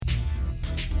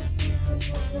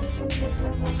Hello,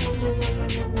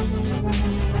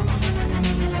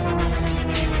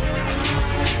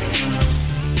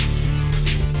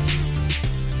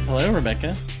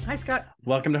 Rebecca. Hi, Scott.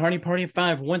 Welcome to Hardy Party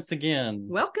 5 once again.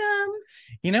 Welcome.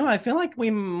 You know, I feel like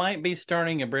we might be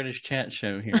starting a British chat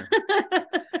show here.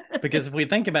 Because if we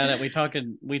think about it, we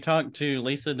talked to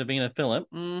Lisa Davina Phillip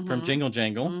from Jingle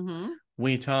Jangle.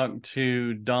 We talked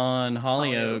to Dawn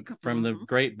Hollyoak from the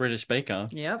Great British Bake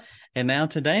Off. Yep. And now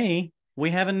today,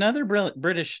 we have another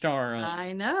British star.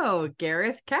 I know,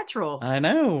 Gareth Cattrall. I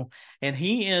know. And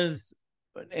he is...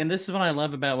 And this is what I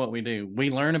love about what we do. We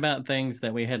learn about things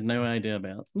that we had no idea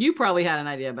about. You probably had an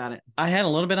idea about it. I had a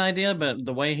little bit idea, but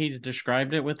the way he's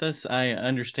described it with us, I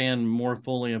understand more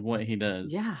fully of what he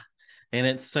does. Yeah. And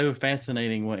it's so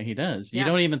fascinating what he does. You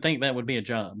don't even think that would be a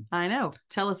job. I know.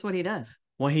 Tell us what he does.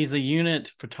 Well, he's a unit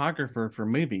photographer for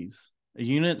movies. A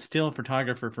unit still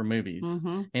photographer for movies.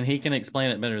 And he can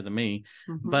explain it better than me.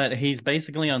 But he's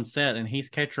basically on set and he's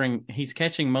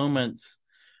catching moments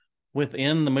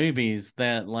within the movies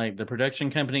that like the production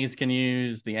companies can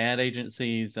use, the ad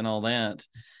agencies and all that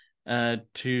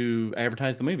to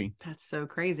advertise the movie. That's so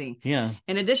crazy. Yeah.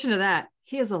 In addition to that,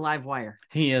 he is a live wire.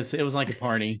 He is. It was like a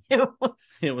party. It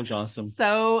was awesome.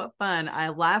 So fun. I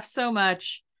laughed so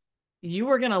much. You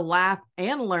were going to laugh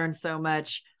and learn so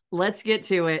much. Let's get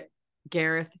to it.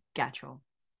 Gareth Cattrall.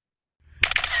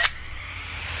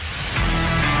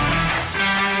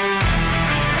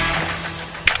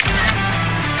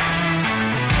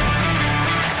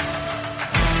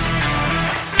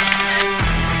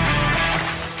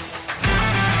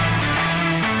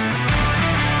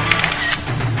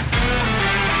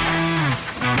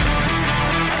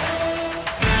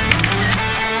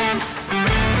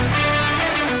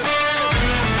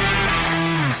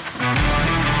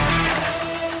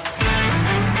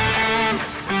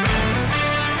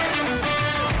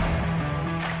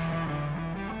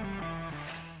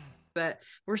 But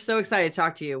we're so excited to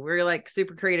talk to you. We're like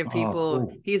super creative people.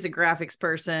 Cool. He's a graphics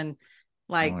person.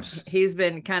 Like nice. He's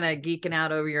been kind of geeking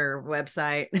out over your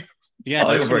website. Yeah,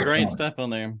 there's some great stuff on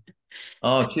there.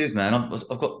 Oh, cheers, man.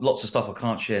 I've got lots of stuff I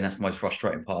can't share, and that's the most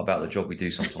frustrating part about the job we do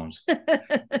sometimes.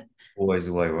 Always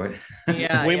the way, right?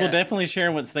 Yeah, we will definitely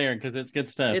share what's there because it's good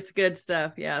stuff. It's good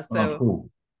stuff. Yeah. So cool.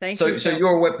 Thank you. So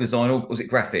you're a web designer, or was it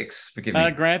graphics? Forgive me.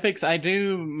 Graphics. I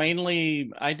do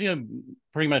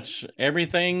pretty much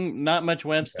everything, not much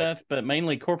web stuff, but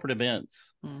mainly corporate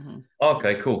events.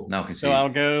 Okay, cool. Now I can see. So I'll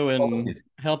go and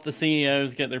help the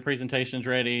CEOs get their presentations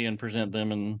ready and present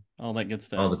them and all that good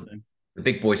stuff. The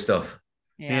big boy stuff.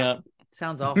 Yeah.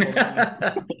 Sounds awful.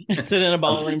 Sit in a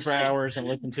ballroom for hours and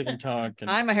listen to them talk.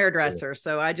 I'm a hairdresser,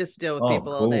 so I just deal with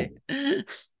people all day.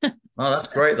 Oh, that's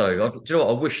great though. Do you know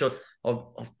what? I wish I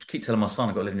keep telling my son,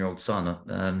 I've got an 11-year-old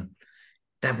son,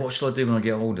 Dad, what shall I do when I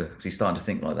get older? Because he's starting to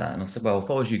think like that. And I said, well, if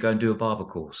I was you, go and do a barber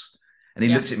course. And he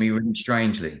looked at me really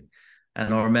strangely.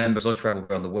 And I remember as I traveled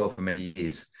around the world for many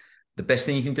years, the best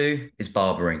thing you can do is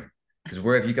barbering. Because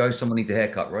wherever you go, someone needs a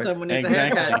haircut, right? Someone needs a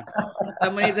haircut.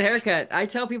 Someone needs a haircut. I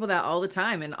tell people that all the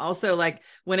time. And also, like,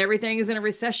 when everything is in a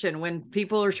recession, when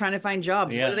people are trying to find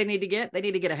jobs, what do they need to get? They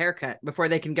need to get a haircut before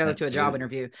they can go to a job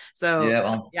interview. So,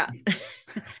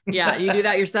 yeah. You do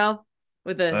that yourself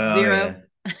with a zero?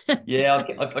 Yeah,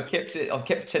 I kept it. I've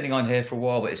kept pretending on hair for a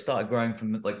while, but it started growing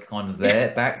from like kind of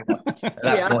there back. At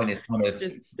that point, it's kind of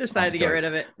just decided to get rid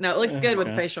of it. No, it looks good with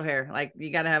facial hair. Like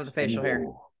you got to have the facial hair.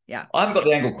 Yeah, I haven't got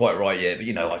the angle quite right yet,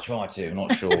 but I try to. I'm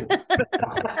not sure.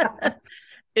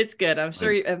 It's good. I'm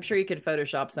sure you could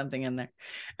Photoshop something in there.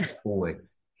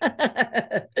 Always.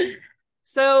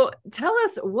 So tell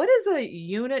us, what does a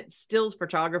unit stills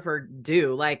photographer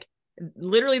do? Like,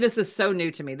 literally, this is so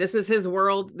new to me. This is his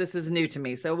world. This is new to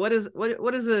me. So what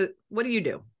do you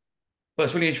do? Well,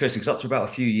 it's really interesting because up to about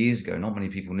a few years ago, not many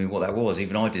people knew what that was.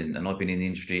 Even I didn't. And I've been in the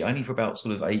industry only for about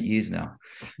sort of 8 years now.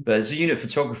 But as a unit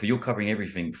photographer, you're covering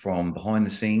everything from behind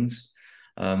the scenes,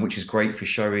 which is great for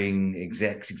showing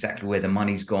execs exactly where the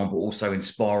money's gone, but also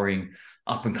inspiring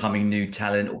up and coming new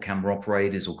talent or camera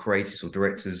operators or creators or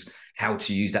directors how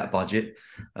to use that budget.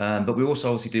 But we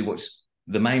also obviously do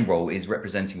the main role is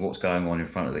representing what's going on in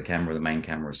front of the camera, the main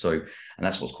camera. So, and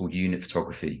that's what's called unit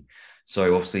photography.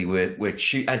 So obviously we're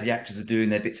as the actors are doing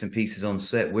their bits and pieces on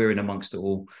set, we're in amongst it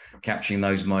all, capturing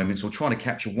those moments or trying to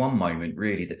capture one moment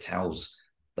really that tells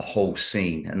the whole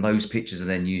scene. And those pictures are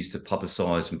then used to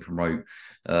publicize and promote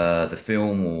the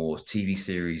film or TV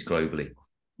series globally.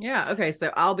 Yeah. Okay.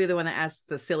 So I'll be the one that asks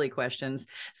the silly questions.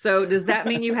 So does that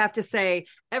mean you have to say,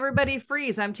 everybody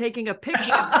freeze, I'm taking a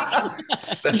picture?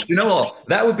 You know what?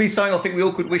 That would be something I think we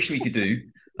all could wish we could do.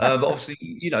 But obviously,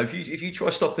 if you try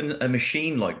stopping a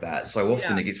machine like that, so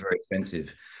often it gets very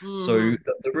expensive. So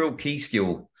the real key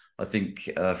skill, I think,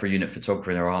 for a unit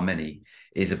photographer, and there are many,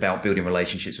 is about building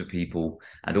relationships with people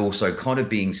and also kind of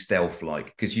being stealth-like,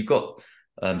 because you've got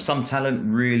some talent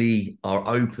really are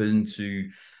open to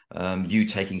you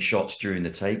taking shots during the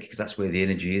take, because that's where the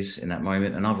energy is in that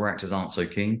moment, and other actors aren't so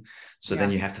keen. So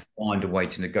then you have to find a way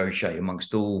to negotiate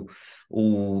amongst all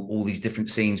these different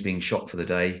scenes being shot for the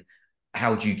day.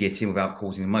 How do you get in without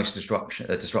causing the most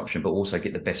disruption, but also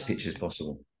get the best pictures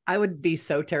possible? I would be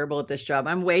so terrible at this job.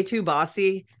 I'm way too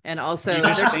bossy, and also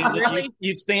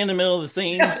you'd stay in the middle of the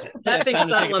scene. Nothing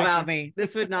subtle about me.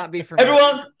 This would not be for me.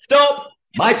 Everyone, stop!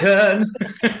 My turn.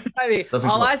 I mean,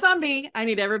 all eyes on me. I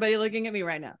need everybody looking at me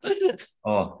right now.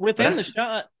 Within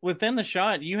the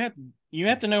shot, you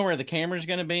have to know where the camera's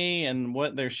going to be and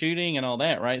what they're shooting and all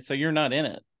that, right? So you're not in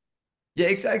it. Yeah,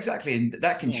 exactly, and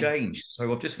that can change. So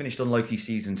I've just finished on Loki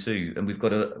season 2, and we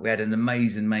had an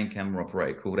amazing main camera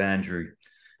operator called Andrew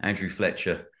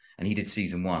Fletcher, and he did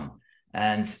season 1.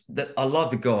 And I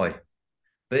love the guy,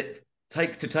 but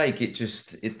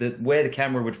where the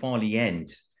camera would finally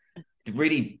end, it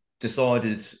really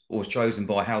decided or was chosen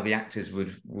by how the actors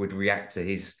would react to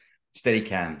his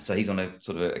Steadicam. So he's on a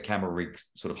sort of a camera rig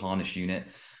sort of harness unit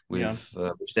with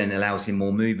which then allows him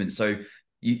more movement. So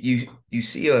you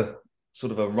see a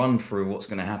sort of a run through what's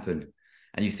going to happen,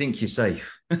 and you think you're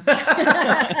safe.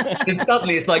 And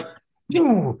suddenly it's like,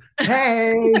 ooh,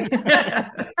 hey.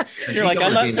 You're like,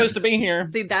 I'm not supposed to be here.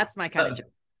 See, that's my kind of job.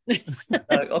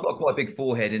 I've got quite a big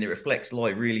forehead and it reflects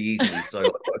light really easily. So I've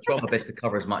got to try my best to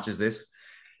cover as much as this.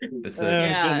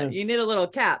 But, you need a little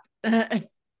cap to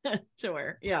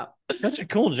wear. Yeah. Such a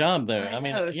cool job, though. I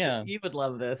mean, you would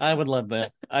love this. I would love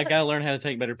that. I got to learn how to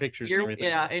take better pictures.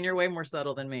 And you're way more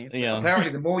subtle than me. So. Yeah.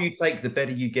 Apparently, the more you take, the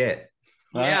better you get.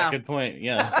 Good point.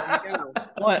 Yeah.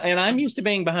 And I'm used to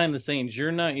being behind the scenes.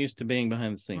 You're not used to being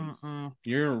behind the scenes.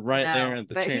 You're right there at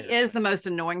the chair. He is the most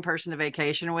annoying person to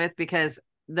vacation with, because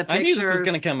the pictures, I knew this was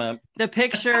going to come up. The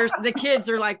pictures, the kids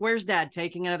are like, "Where's Dad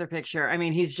taking another picture?" I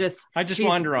mean, he's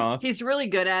wander off. He's really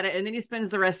good at it, and then he spends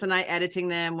the rest of the night editing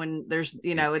them. When there's,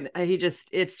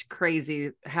 it's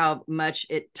crazy how much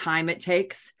time it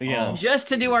takes, just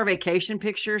to do our vacation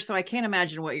pictures. So I can't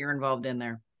imagine what you're involved in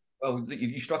there. Well,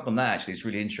 you struck on that. Actually, it's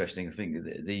really interesting. I think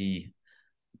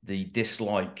the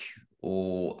dislike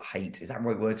or hate, is that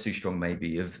right word too strong?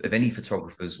 Maybe of any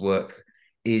photographer's work.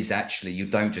 Is actually, you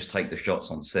don't just take the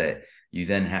shots on set, you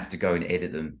then have to go and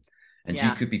edit them. And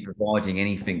you could be providing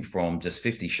anything from just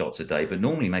 50 shots a day, but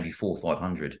normally maybe 400 or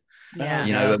 500.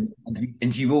 Yeah.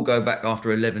 And you will go back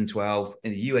after 11, 12,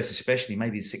 in the US especially,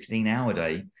 maybe a 16-hour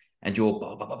day, and you're,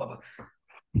 the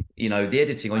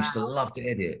editing, I used to love to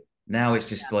edit. Now it's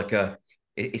just like a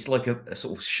sort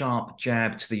of sharp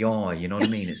jab to the eye, you know what I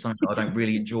mean? It's something I don't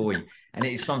really enjoy. And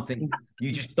it is something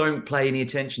you just don't pay any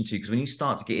attention to, because when you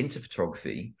start to get into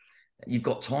photography, you've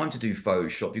got time to do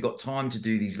Photoshop, you've got time to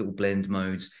do these little blend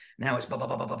modes. Now it's blah, blah,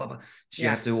 blah, blah, blah, blah. So you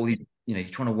have to all these, you're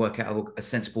trying to work out a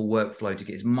sensible workflow to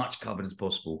get as much covered as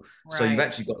possible. Right. So you've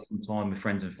actually got some time with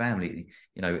friends and family,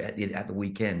 at the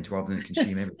weekend, rather than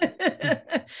consume everything.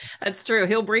 That's true.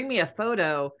 He'll bring me a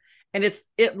photo, and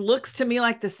it looks to me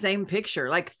like the same picture,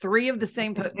 like 3 of the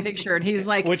same picture. And he's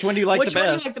like, which one do you like the best? Which one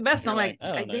do you like the best? I'm like,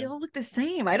 they all look the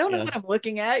same. I don't know what I'm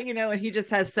looking at, and he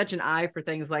just has such an eye for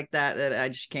things like that I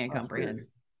just can't comprehend. Good.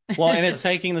 Well, and it's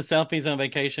taking the selfies on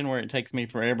vacation where it takes me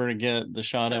forever to get the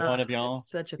shot of one of y'all. It's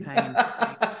such a pain.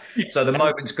 So the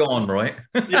moment's gone, right?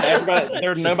 Yeah,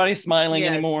 nobody's smiling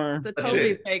anymore. The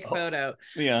totally fake photo.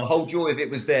 Yeah. The whole joy of it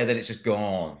was there, then it's just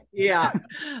gone. Yeah.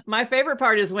 My favorite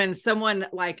part is when someone,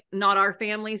 like, not our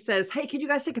family, says, "Hey, can you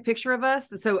guys take a picture of us?"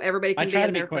 So everybody can be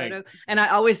in their photo. And I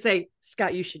always say,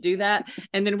 "Scott, you should do that."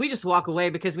 And then we just walk away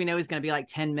because we know he's going to be like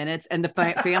 10 minutes. And the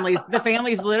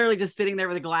family's literally just sitting there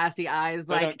with the glassy eyes.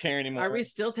 They don't care anymore. Are we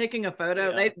still taking a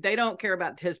photo? Yeah. They don't care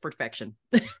about his perfection.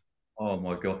 Oh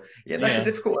my God. Yeah, that's a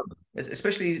difficult one.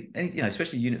 Especially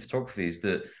unit photography, is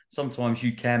that sometimes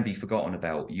you can be forgotten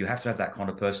about. You have to have that kind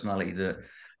of personality that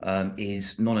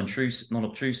is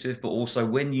non-obtrusive, but also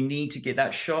when you need to get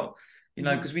that shot,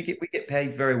 because we get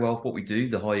paid very well for what we do,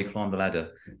 the higher you climb the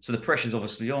ladder. So the pressure's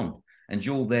obviously on, and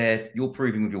you're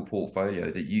proving with your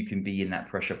portfolio that you can be in that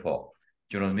pressure pot.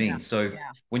 Do you know what I mean? So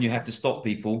when you have to stop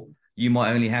people, you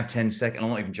might only have 10 seconds. I'm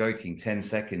not even joking, 10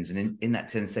 seconds. And in that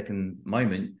 10-second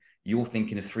moment, you're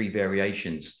thinking of 3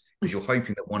 variations, because you're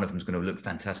hoping that one of them is going to look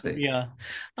fantastic. Yeah.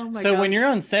 Oh my gosh. When you're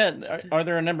on set, are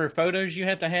there a number of photos you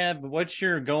have to have? What's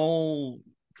your goal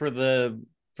for the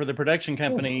production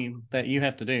company that you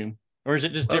have to do? Or is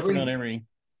it just different on every?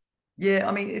 Yeah,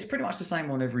 I mean, it's pretty much the same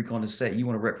on every kind of set. You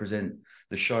want to represent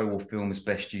the show or film as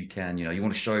best you can. You know, you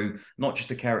want to show not just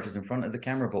the characters in front of the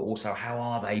camera, but also how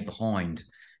are they behind?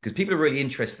 Because people are really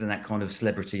interested in that kind of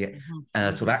celebrity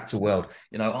sort of actor world.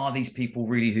 You know, are these people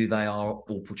really who they are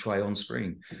or portray on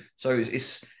screen? So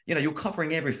it's you know, you're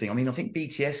covering everything. I mean, I think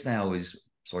BTS now is,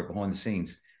 sorry, behind the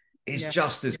scenes, is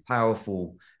just as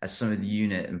powerful as some of the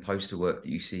unit and poster work that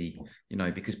you see, you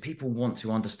know, because people want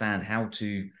to understand how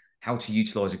to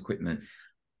utilize equipment.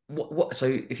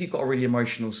 So if you've got a really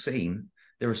emotional scene,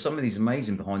 there are some of these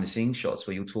amazing behind the scenes shots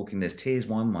where you're talking, there's tears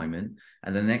one moment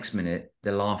and the next minute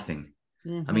they're laughing.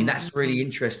 I mean, that's really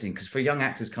interesting because for young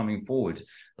actors coming forward,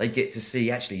 they get to see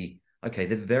actually, okay,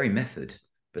 they're very method,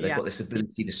 but they've got this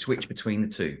ability to switch between the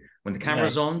two. When the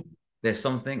camera's on, there's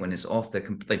something. When it's off, they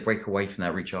break away from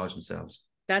that, recharge themselves.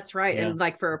 That's right. Yeah. And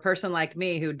like for a person like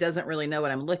me who doesn't really know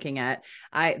what I'm looking at,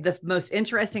 the most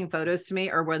interesting photos to me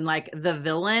are when like the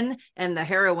villain and the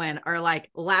heroine are like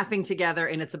laughing together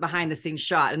and it's a behind the scenes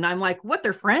shot. And I'm like, what,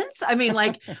 they're friends? I mean,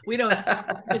 like we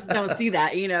just don't see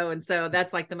that, you know? And so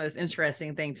that's like the most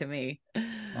interesting thing to me.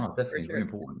 Oh, definitely. Very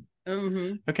important.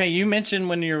 Okay. You mentioned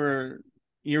when you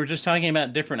were just talking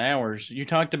about different hours, you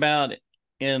talked about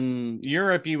in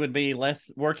Europe, you would be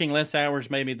working less hours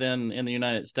maybe than in the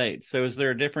United States. So is there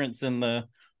a difference in the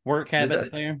work habits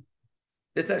there?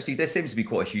 There seems to be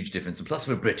quite a huge difference. And plus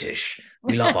we're British.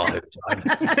 We love our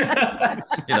overtime.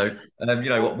 you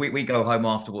know, we go home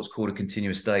after what's called a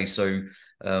continuous day. So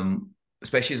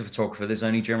especially as a photographer, there's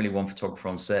only generally one photographer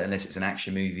on set unless it's an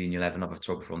action movie and you'll have another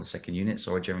photographer on the second unit.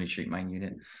 So I generally shoot main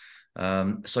unit.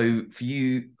 So for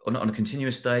you on a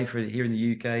continuous day for here in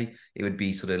the UK, it would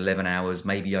be sort of 11 hours,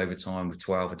 maybe overtime with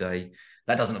 12 a day.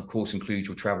 That doesn't, of course, include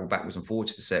your travel backwards and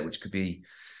forwards to the set, which could be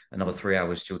another 3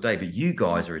 hours to your day. But you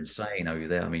guys are insane over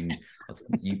there. I mean, I think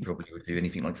you probably would do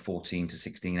anything like 14 to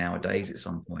 16 hour days at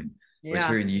some point. Whereas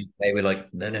here in the UK, we're like,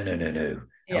 no.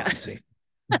 Yeah.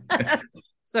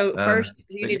 So first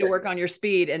you need to work on your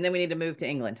speed and then we need to move to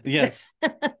England. Yes.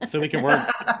 So we can work.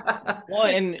 Well,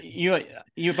 and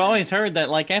you've always heard that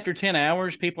like after 10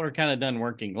 hours, people are kind of done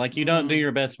working. Like you don't do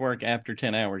your best work after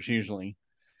 10 hours usually.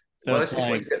 So well, it's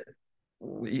like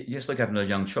just like having a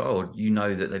young child, you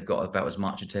know that they've got about as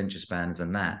much attention spans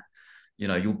than that. You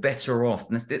know, you're better off.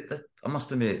 And I must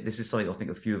admit, this is something I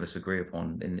think a few of us agree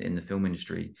upon in the film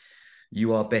industry.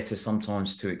 You are better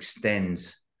sometimes to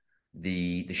extend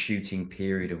the shooting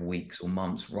period of weeks or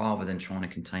months rather than trying to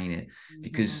contain it,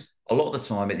 because a lot of the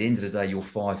time at the end of the day you're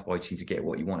firefighting to get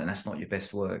what you want, and that's not your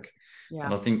best work.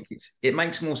 And I think it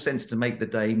makes more sense to make the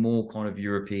day more kind of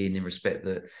European in respect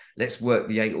that let's work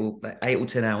the 8 or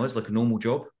 10 hours like a normal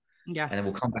job, and then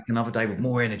we'll come back another day with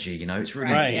more energy. You know, it's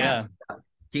really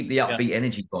keep the upbeat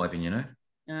energy driving, you know.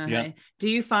 Do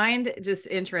you find, just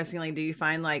interestingly,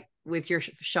 like with your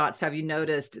shots, have you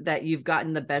noticed that you've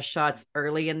gotten the best shots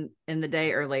early in the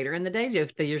day or later in the day? Do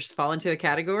you just fall into a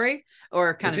category,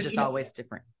 or kind of just always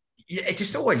different? Yeah, it's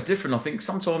just always different. I think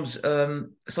sometimes,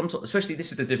 especially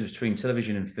this is the difference between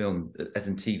television and film, as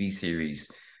in TV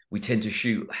series, we tend to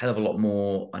shoot a hell of a lot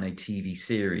more on a TV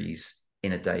series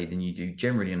in a day than you do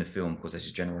generally in a film, because this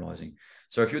is generalizing.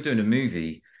 So if you're doing a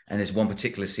movie and there's one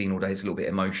particular scene all day, it's a little bit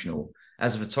emotional.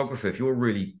 As a photographer, if you're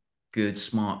really good,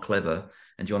 smart, clever,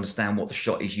 and you understand what the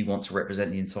shot is you want to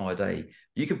represent the entire day,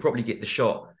 you can probably get the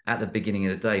shot at the beginning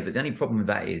of the day. But the only problem with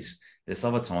that is there's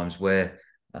other times where,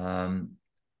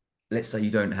 let's say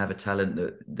you don't have a talent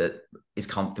that is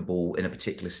comfortable in a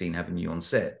particular scene having you on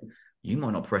set. You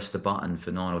might not press the button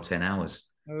for 9 or 10 hours.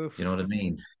 Oof. You know what I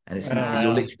mean? And it's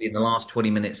you're literally in the last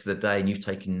 20 minutes of the day and you've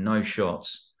taken no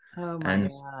shots. Oh my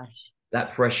gosh.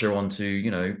 That pressure onto,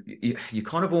 you know, you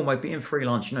kind of almost being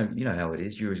freelance, you know how it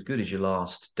is. You're as good as your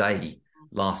last day,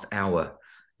 last hour.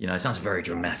 You know, it sounds very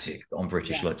dramatic. I'm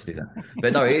British, like to do that.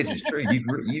 But no, it is. It's true.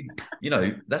 You know,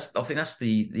 I think that's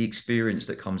the experience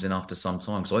that comes in after some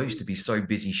time. So I used to be so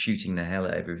busy shooting the hell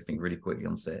out of everything really quickly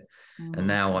on set. And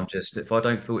now I'm just, if I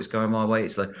don't feel it's going my way,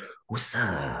 it's like, what's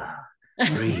up?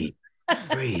 Breathe.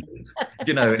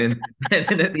 You know, and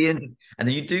then at the end, and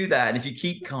then you do that, and if you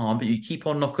keep calm, but you keep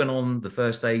on knocking on the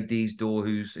first AD's door,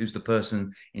 who's the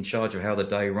person in charge of how the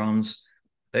day runs.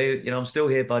 You know, I'm still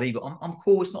here, buddy, but I'm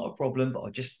cool. It's not a problem. But I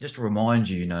just to remind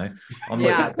you, you know, I'm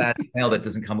like that bad smell that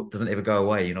doesn't ever go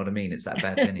away. You know what I mean? It's that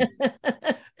bad penny.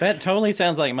 That totally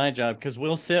sounds like my job, because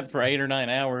we'll sit for 8 or 9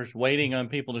 hours waiting on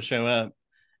people to show up,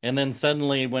 and then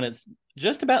suddenly when it's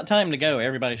just about time to go,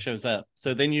 everybody shows up.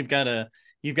 So then you've got to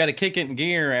kick it in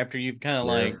gear after you've kind of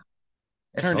like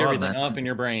turned everything off in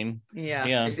your brain.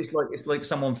 Yeah. It's like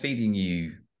someone feeding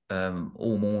you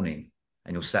all morning.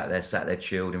 And you're sat there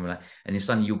chilled, and then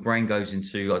suddenly your brain goes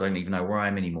into, I don't even know where I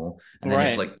am anymore. And then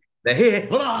it's like They're here.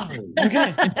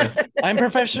 Okay. I'm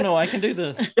professional. I can do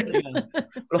this. Yeah.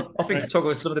 Well, I think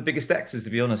photographers are some of the biggest actors, to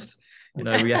be honest.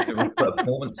 We have to put a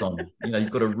performance on.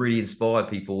 You've got to really inspire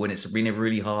people when it's been a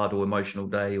really hard or emotional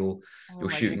day, or you're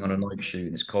shooting on a night shoot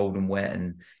and it's cold and wet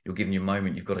and you're giving you a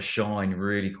moment. You've got to shine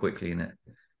really quickly in it.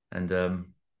 And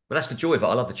but that's the joy of it.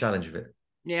 I love the challenge of it.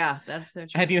 Yeah, that's so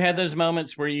true. Have you had those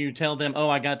moments where you tell them, "Oh,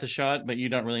 I got the shot," but you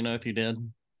don't really know if you did?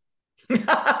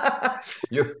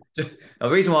 The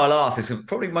reason why I laugh is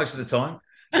probably most of the time,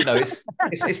 it's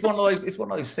one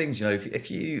of those things.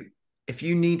 If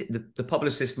you need the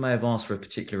publicist may have asked for a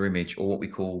particular image or what we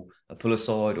call a pull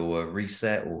aside or a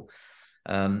reset, or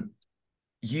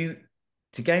you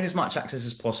to gain as much access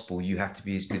as possible, you have to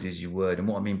be as good as your word. And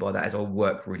what I mean by that is I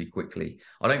work really quickly.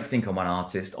 I don't think I'm an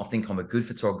artist. I think I'm a good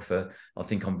photographer. I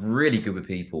think I'm really good with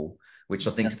people, which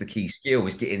I think is the key skill,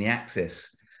 is getting the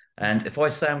access. And if I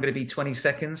say I'm going to be 20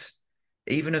 seconds,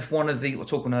 even if one of the, we're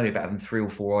talking earlier about having 3 or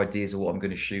 4 ideas of what I'm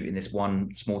going to shoot in this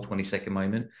one small 20-second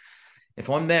moment, if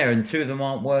I'm there and 2 of them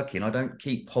aren't working, I don't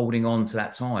keep holding on to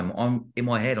that time. I'm in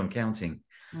my head, I'm counting.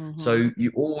 So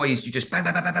you just bang,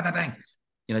 bang, bang, bang, bang, bang.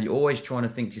 You're always trying to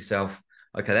think to yourself,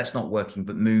 okay, that's not working,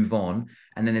 but move on.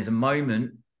 And then there's a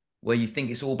moment where you think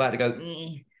it's all about to go,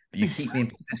 but you keep being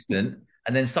persistent.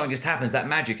 And then something just happens, that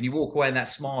magic, and you walk away in that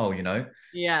smile,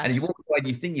 Yeah. And you walk away and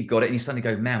you think you've got it, and you suddenly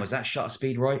go, man, was that shutter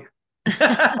speed right?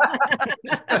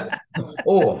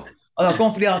 Or I've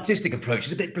gone for the artistic approach.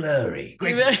 It's a bit blurry.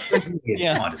 Great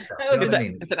yeah. kind of stuff.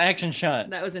 It's an action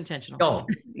shot. That was intentional. Oh,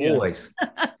 always.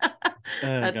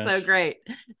 That's so great.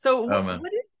 So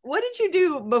what did you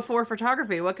do before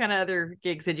photography? What kind of other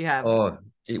gigs did you have? I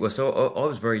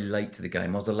was very late to the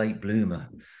game. I was a late bloomer.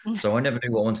 So I never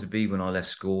knew what I wanted to be when I left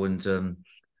school. And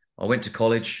I went to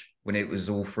college when it was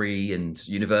all free, and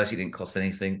university didn't cost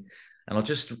anything. And I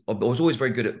was always very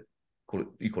good at,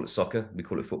 you call it soccer, we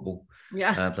call it football.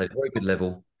 Yeah. Played at a very good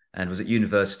level and was at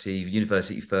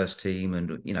university first team.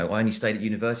 And, I only stayed at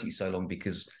university so long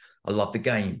because I loved the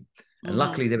game. And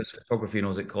luckily there was photography when I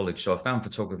was at college. So I found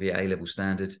photography at A-level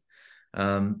standard.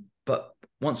 But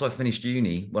once I finished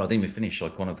uni, well, I didn't even finish. I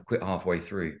kind of quit halfway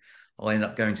through. I ended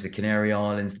up going to the Canary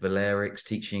Islands, the Balearics,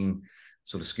 teaching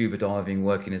sort of scuba diving,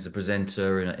 working as a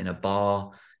presenter in a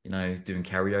bar, doing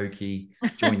karaoke,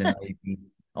 joined the Navy.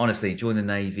 Honestly, joined the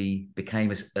Navy, became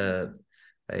God,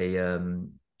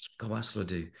 what else did I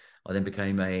do? I then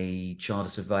became a charter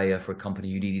surveyor for a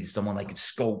company who needed someone they could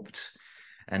sculpt.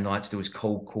 And I had to do was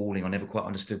cold calling. I never quite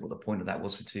understood what the point of that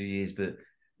was for 2 years. But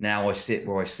now I sit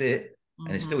where I sit,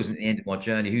 and it still isn't the end of my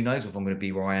journey. Who knows if I'm going to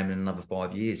be where I am in another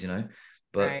 5 years,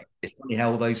 But It's funny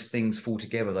how all those things fall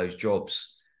together, those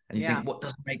jobs. And you think, what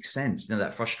doesn't make sense?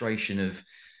 That frustration of,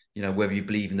 whether you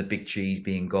believe in the big cheese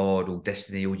being God or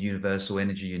destiny or universal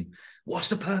energy, and what's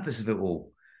the purpose of it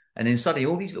all? And then suddenly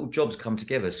all these little jobs come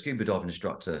together. Scuba diving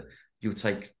instructor, you'll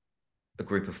take a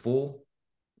group of 4,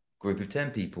 group of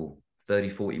 10 people, 30,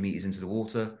 40 meters into the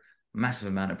water, massive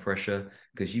amount of pressure,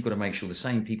 because you've got to make sure the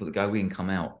same people that go in come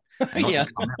out. Yeah.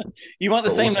 Come out, you want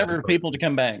the same number of people to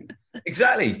come back.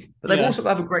 Exactly. But they've also got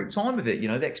to have a great time with it,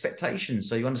 the expectations.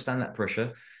 So you understand that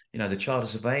pressure, the charter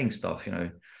surveying stuff,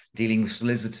 dealing with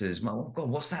solicitors. Oh God,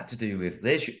 what's that to do with?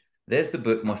 There's the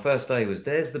book. My first day was,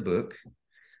 there's the book,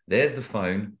 there's the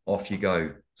phone, off you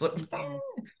go. It's like,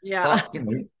 yeah. But,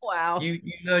 wow. You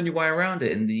learn your way around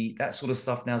it. And that sort of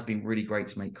stuff now has been really great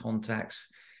to make contacts,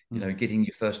 getting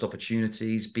your first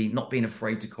opportunities, not being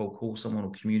afraid to cold call someone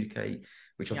or communicate,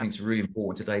 which I think is really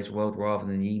important in today's world rather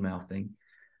than the email thing.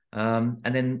 And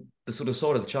then the sort of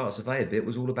side of the charter surveyor bit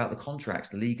was all about the contracts,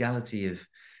 the legality of,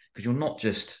 because you're not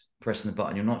just pressing the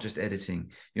button, you're not just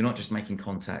editing, you're not just making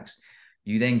contacts.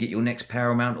 You then get your next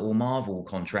Paramount or Marvel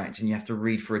contract and you have to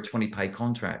read for a 20-page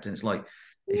contract. And it's like,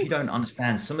 if you don't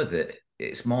understand some of it,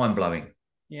 it's mind-blowing.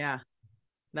 Yeah,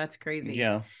 that's crazy.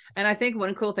 Yeah. And I think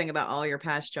one cool thing about all your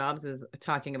past jobs is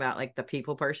talking about like the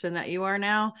people person that you are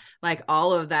now, like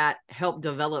all of that helped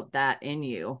develop that in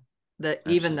you,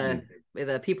 even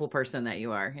the people person that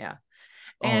you are. Yeah.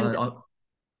 And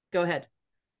go ahead.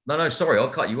 No, sorry, I'll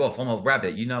cut you off. I'm a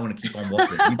rabbit. I want to keep on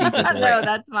waffling. No,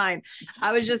 that's fine.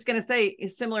 I was just going to say,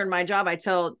 similar in my job, I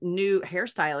tell new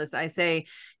hairstylists, I say,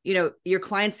 your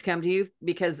clients come to you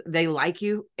because they like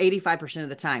you 85% of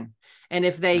the time. And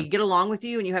if they get along with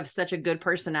you and you have such a good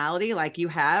personality like you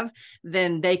have,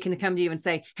 then they can come to you and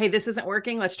say, hey, this isn't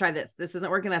working. Let's try this. This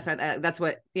isn't working. That's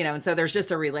what, and so there's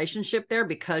just a relationship there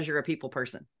because you're a people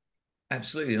person.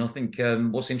 Absolutely. And I think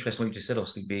what's interesting, what you just said,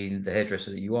 obviously being the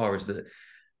hairdresser that you are, is that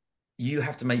you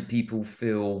have to make people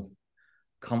feel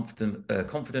confident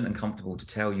and comfortable to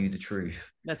tell you the truth.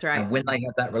 That's right. And when they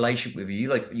have that relationship with you,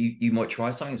 like you might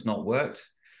try something that's not worked.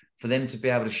 for them to be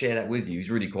able to share that with you is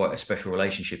really quite a special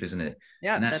relationship, isn't it?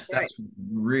 Yeah, and that's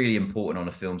really important on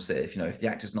a film set. If the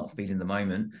actor's not feeling the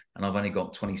moment and I've only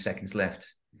got 20 seconds left,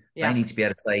 they need to be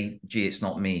able to say, gee, it's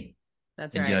not me.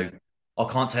 That's right. I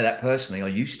can't take that personally. I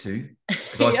used to,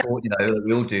 because I thought,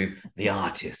 we all do, the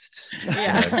artist.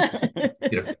 Yeah.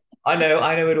 I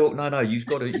know it all. No, you've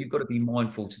got to be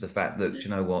mindful to the fact that, you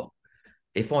know what,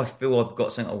 if I feel I've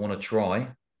got something I want to try,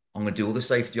 I'm going to do all the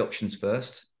safety options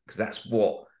first, because that's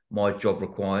what my job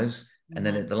requires. Mm-hmm. And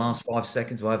then at the last 5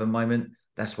 seconds, if I have a moment,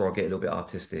 that's where I get a little bit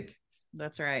artistic.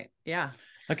 That's right. Yeah.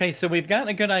 Okay, so we've gotten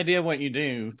a good idea of what you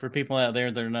do for people out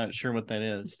there that are not sure what that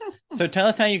is. So tell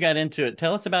us how you got into it.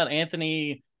 Tell us about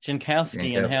Anthony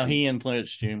Jankowski and how he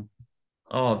influenced you.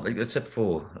 Oh, except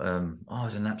for I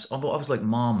was like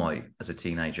Marmite as a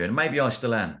teenager, and maybe I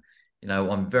still am.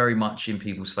 I'm very much in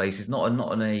people's faces, not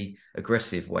in a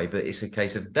aggressive way, but it's a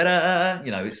case of da-da.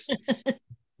 It's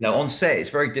on set, it's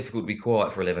very difficult to be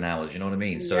quiet for 11 hours. You know what I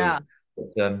mean? So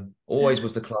it's, always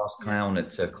was the class clown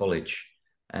at college,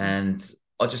 and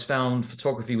I just found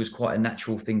photography was quite a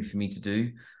natural thing for me to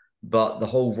do. But the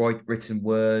whole written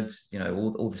words,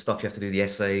 all the stuff you have to do, the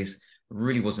essays,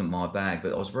 really wasn't my bag.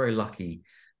 But I was very lucky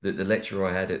that the lecturer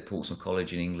I had at Portsmouth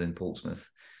College in England, Portsmouth,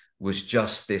 was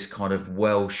just this kind of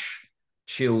Welsh,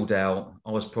 chilled out. I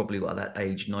was probably at that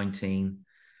age, 19.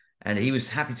 And he was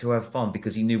happy to have fun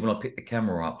because he knew when I picked the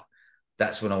camera up,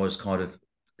 that's when I was kind of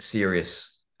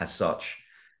serious as such.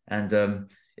 And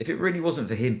if it really wasn't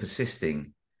for him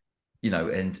persisting,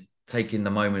 and taking the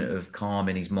moment of calm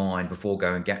in his mind before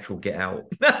going, Gatchel, get out.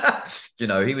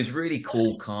 He was really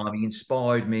cool, calm. He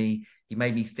inspired me. He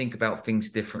made me think about things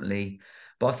differently.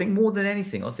 But I think more than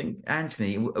anything, I think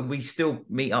Anthony, we still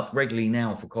meet up regularly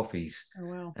now for coffees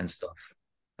and stuff.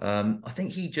 I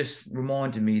think he just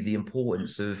reminded me the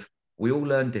importance of we all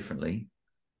learn differently,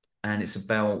 and it's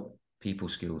about people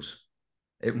skills.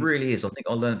 It really is. I think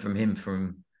I learned from him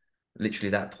from literally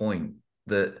that point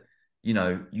that,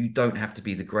 you don't have to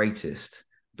be the greatest,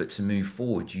 but to move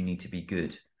forward, you need to be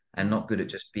good, and not good at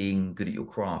just being good at your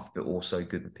craft, but also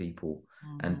good with people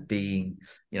and being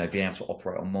able to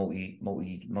operate on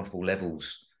multiple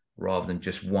levels rather than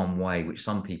just one way, which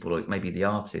some people, like maybe the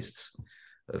artists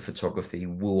of photography,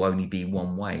 will only be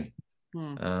one way.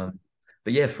 But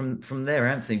yeah, from there,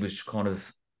 Anthony was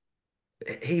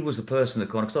he was the person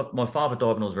that because my father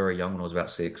died when I was very young, when I was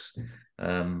about 6.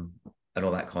 And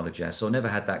all that kind of jazz. So I never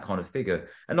had that kind of figure.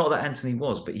 And not that Anthony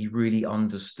was, but he really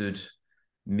understood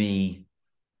me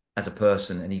as a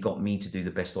person, and he got me to do the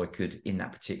best I could in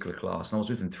that particular class. And I was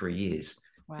with him 3 years.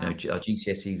 Wow.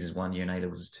 GCSEs is 1 year and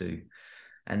A-levels is 2.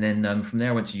 And then from there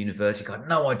I went to university. I had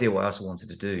no idea what else I wanted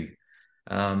to do.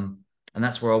 And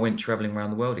that's where I went traveling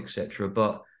around the world, etc.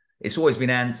 But it's always been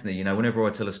Anthony. Whenever I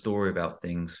tell a story about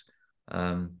things,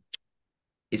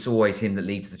 it's always him that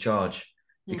leads the charge.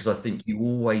 Because I think you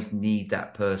always need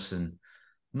that person,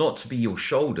 not to be your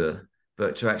shoulder,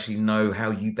 but to actually know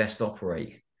how you best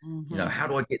operate. Mm-hmm. How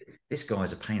do I get this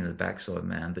guy's a pain in the backside,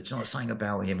 man? But something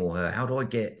about him or her. How do I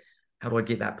get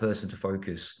that person to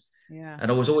focus? Yeah.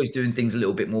 And I was always doing things a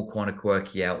little bit more kind of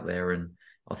quirky out there, and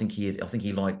I think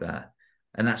he liked that.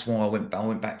 And that's why I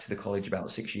went back to the college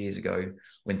about 6 years ago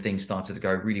when things started to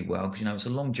go really well. Because it's a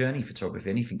long journey,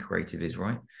 photography. Anything creative is,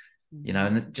 right?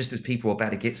 And just as people are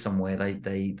about to get somewhere,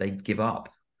 they give up.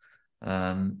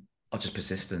 I'm just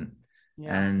persistent.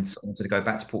 Yeah. And I wanted to go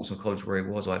back to Portsmouth College where he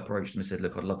was. I approached him and said,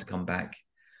 look, I'd love to come back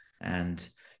and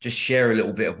just share a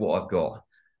little bit of what I've got.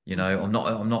 I'm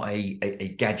not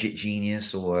a gadget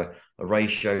genius or a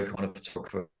ratio kind of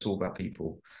photographer. It's all about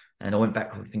people. And I went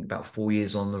back, I think, about 4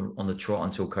 years on the trot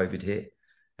until COVID hit.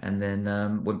 And then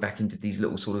went back into these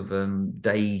little sort of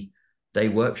day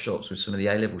workshops with some of the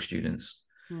A-level students.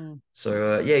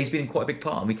 So he's been quite a big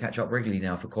part, and we catch up regularly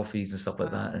now for coffees and stuff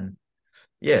like that. And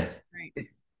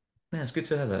it's good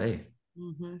to have that.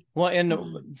 Mm-hmm. Well, and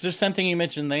it's just something you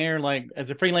mentioned there, like as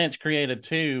a freelance creative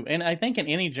too. And I think in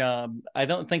any job, I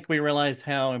don't think we realize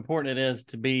how important it is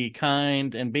to be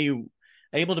kind and be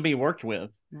able to be worked with.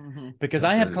 Mm-hmm. Because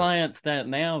absolutely. I have clients that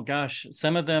now, gosh,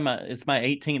 some of them, it's my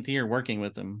 18th year working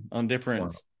with them on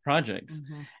different projects.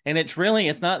 Mm-hmm. And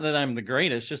it's not that I'm the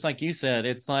greatest, just like you said.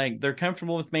 It's like they're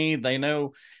comfortable with me. They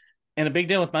know. And a big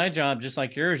deal with my job, just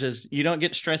like yours, is you don't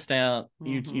get stressed out.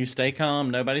 Mm-hmm. You stay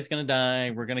calm. Nobody's going to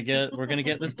die. We're going to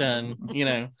get this done,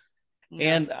 Yeah.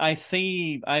 And I've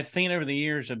seen over the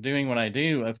years of doing what I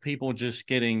do, of people just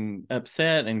getting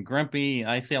upset and grumpy.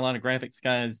 I see a lot of graphics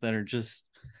guys that are just,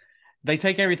 they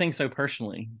take everything so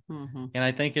personally. Mm-hmm. And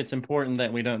I think it's important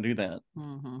that we don't do that.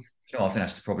 Mm-hmm. I think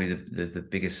that's probably the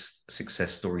biggest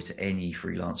success story to any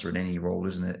freelancer in any role,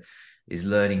 isn't it? Is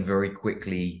learning very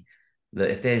quickly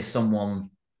that if there's someone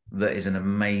that is an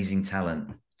amazing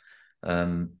talent,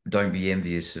 don't be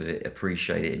envious of it,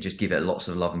 appreciate it, and just give it lots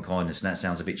of love and kindness. And that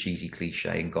sounds a bit cheesy,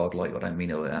 cliche, and godlike. I don't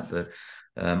mean it like that, but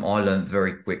I learned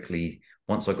very quickly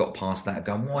once I got past that,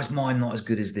 going, why is mine not as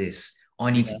good as this? I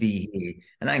need to be here,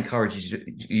 and that encourages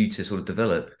you to sort of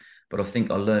develop. But I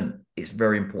think I learned it's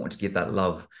very important to give that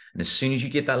love. And as soon as you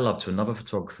give that love to another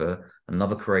photographer,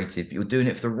 another creative, you're doing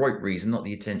it for the right reason, not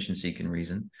the attention-seeking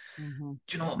reason. Mm-hmm. Do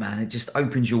you know what, man? It just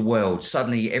opens your world.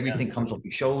 Suddenly everything comes off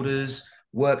your shoulders.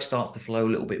 Work starts to flow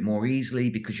a little bit more easily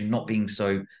because you're not being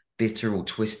so bitter or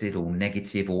twisted or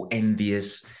negative or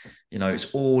envious. You know,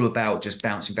 it's all about just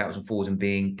bouncing backwards and forwards and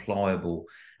being pliable.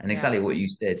 And exactly what you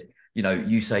said, you know,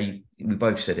 you say, we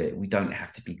both said it, we don't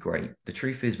have to be great. The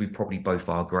truth is we probably both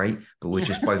are great, but we're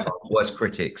just both our worst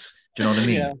critics. Do you know what I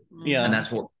mean? Yeah. And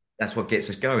that's what gets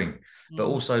us going. But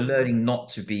also learning not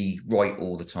to be right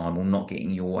all the time or not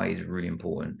getting your way is really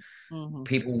important. Mm-hmm.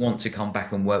 People want to come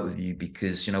back and work with you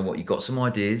because, you know what, you've got some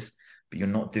ideas, but you're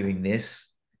not doing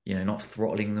this, you know, not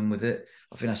throttling them with it.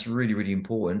 I think that's really, really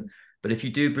important. But if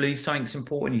you do believe something's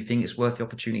important, you think it's worth the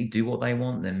opportunity, do what they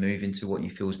want, then move into what you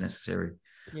feel is necessary.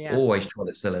 Yeah. Always try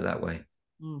to sell it that way.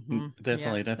 Mm-hmm.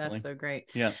 Definitely. That's so great.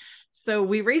 Yeah. So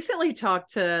we recently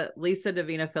talked to Lisa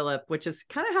Davina Phillip, which is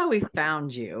kind of how we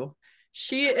found you.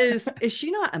 She is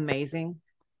she not amazing?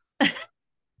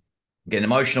 Getting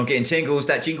emotional, getting tingles,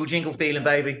 that jingle feeling,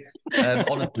 baby.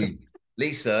 Honestly,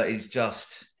 Lisa is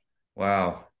just,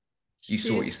 wow. You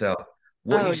saw it yourself.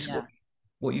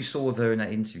 What you saw with her in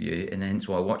that interview, and hence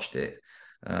why I watched it,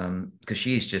 because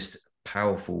she is just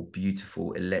powerful,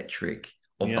 beautiful, electric,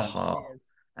 of the heart.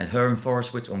 And her and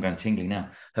Forrest Whitaker, I'm going tingling now.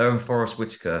 Her and Forrest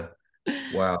Whitaker,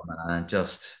 wow, man,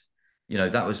 just, you know,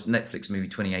 that was Netflix movie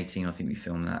 2018. I think we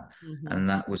filmed that. Mm-hmm. And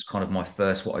that was kind of my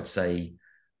first, what I'd say,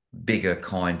 bigger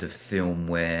kind of film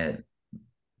where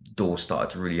doors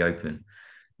started to really open.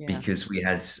 Because we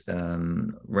had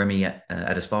Remy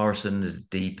Adesfarison as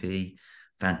DP,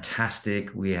 fantastic.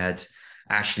 We had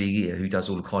Ashley, who does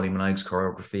all the Kylie Minogue's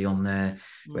choreography on there.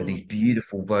 We had these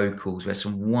beautiful vocals. We had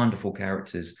some wonderful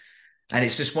characters. And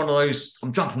it's just one of those,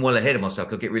 I'm jumping well ahead of myself.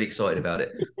 I'll get really excited about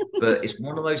it. But it's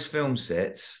one of those film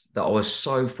sets that I was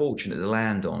so fortunate to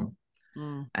land on.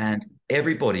 And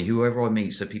everybody, whoever I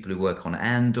meet, so people who work on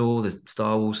Andor, the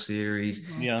Star Wars series,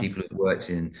 people who worked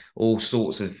in all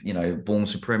sorts of, you know, Bourne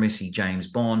Supremacy, James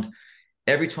Bond.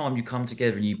 Every time you come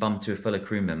together and you bump into a fellow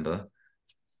crew member,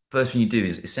 first thing you do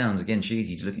is, it sounds again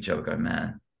cheesy, to look at each other and go,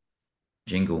 man,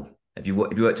 Jingle, have you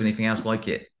worked anything else like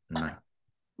it? No.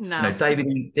 You know, David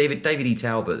E.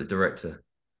 Talbot, the director.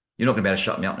 You're not going to be able to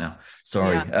shut me up now.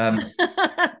 Sorry.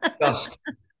 Just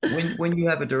when you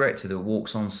have a director that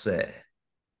walks on set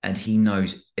and he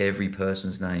knows every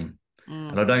person's name,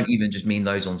 and I don't even just mean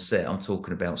those on set. I'm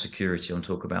talking about security. I'm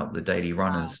talking about the daily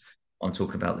runners. Wow. I'm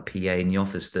talking about the PA in the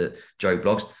office that Joe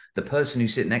blogs. The person who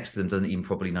sits next to them doesn't even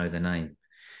probably know their name.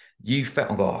 You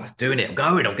felt, I'm doing it. I'm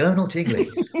going all tingly.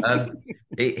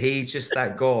 He's just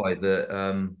that guy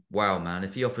that, wow, man,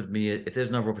 if he offered me, if there's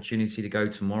another opportunity to go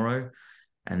tomorrow,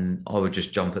 and I would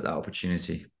just jump at that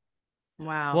opportunity.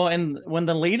 Wow. Well, and when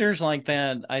the leaders like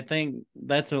that, I think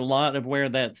that's a lot of where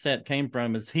that set came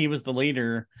from, is he was the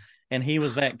leader and he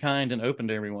was that kind and open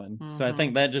to everyone. Mm-hmm. So I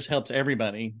think that just helps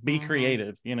everybody be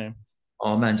creative, you know.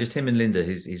 Oh man, just him and Linda,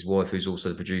 his wife, who's also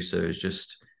the producer, is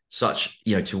just such,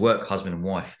 you know, to work husband and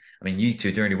wife. I mean, you two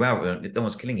are doing really well. No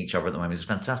one's killing each other at the moment. It's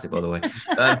fantastic, by the way.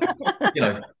 You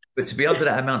know, but to be under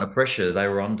that amount of pressure they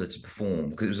were under to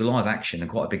perform, because it was a live action and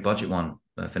quite a big budget one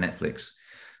for Netflix,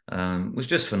 was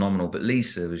just phenomenal. But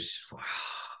Lisa was,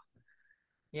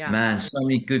 man, so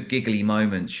many good giggly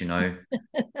moments, you know.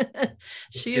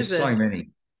 She is so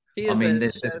many. She is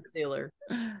a show stealer.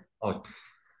 Oh,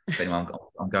 anyway,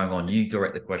 I'm going on. You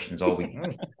direct the questions, are we?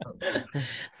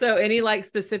 So any like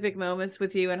specific moments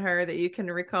with you and her that you can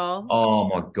recall? Oh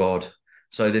my God.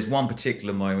 So there's one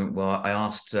particular moment where I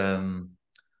asked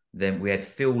then we had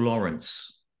Phil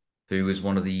Lawrence, who was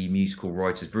one of the musical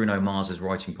writers, Bruno Mars's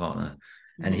writing partner.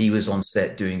 And he was on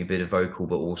set doing a bit of vocal,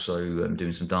 but also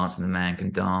doing some dancing. The man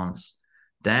can dance.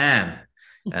 Damn.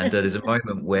 And there's a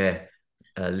moment where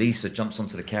Lisa jumps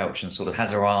onto the couch and sort of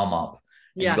has her arm up.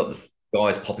 And you've got the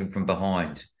guys popping from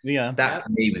behind. That for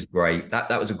me was great.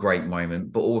 That was a great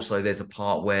moment. But also there's a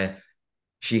part where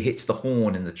she hits the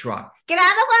horn in the truck. Get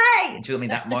out of the way! Do you know what I mean?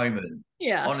 That moment.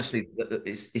 Honestly,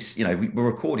 it's you know, we're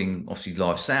recording obviously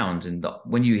live sound, and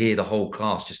when you hear the whole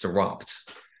class just erupt,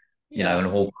 you know, and the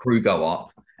whole crew go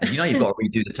up, and you know you've got to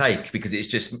redo the take because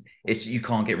it's you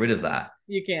can't get rid of that.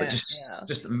 You can't. But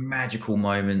just magical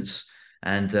moments.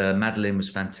 And Madeline was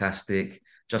fantastic.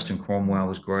 Justin Cromwell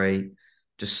was great.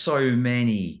 Just so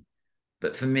many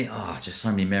But for me, just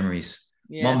so many memories.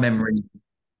 Yes. My memory.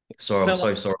 Sorry, I'm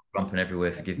so sorry, bumping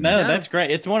everywhere. Forgive me. No, that's great.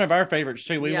 It's one of our favorites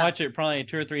too. We watch it probably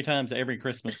 2 or 3 times every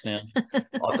Christmas now.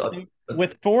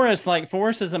 With Forrest, like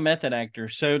Forrest is a method actor.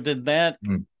 So did that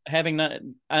having not?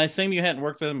 I assume you hadn't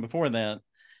worked with him before that.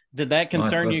 Did that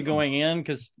concern you going in?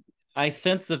 Because I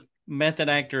sense the method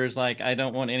actors like I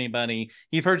don't want anybody.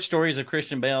 You've heard stories of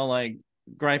Christian Bale like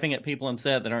griping at people on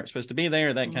set that aren't supposed to be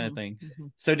there, that kind of thing.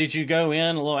 So did you go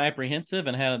in a little apprehensive,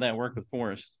 and how did that work with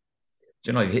Forrest? Do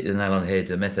you know, you hit the nail on the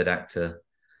head. A method actor,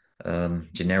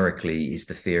 generically, is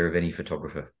the fear of any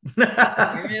photographer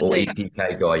or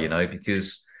EPK guy. You know,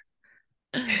 because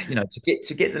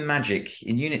to get the magic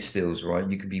in unit stills, right?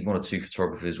 You can be 1 or 2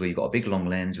 photographers where you've got a big long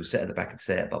lens. You'll sit at the back of the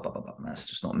set. Blah, blah, blah, blah. That's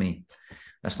just not me.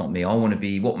 That's not me. I want to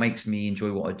be. What makes me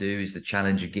enjoy what I do is the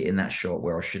challenge of getting that shot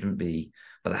where I shouldn't be,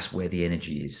 but that's where the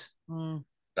energy is.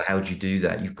 But how do you do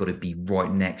that? You've got to be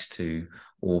right next to,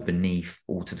 or beneath,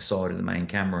 or to the side of the main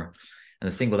camera.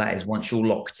 And the thing with that is, once you're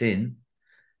locked in,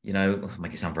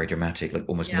 make it sound very dramatic, like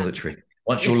almost military.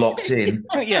 Once you're locked in,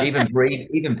 even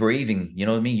breathing, you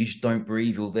know what I mean? You just don't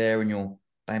breathe. You're there, and you're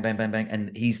bang, bang, bang, bang,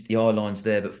 and the eye line's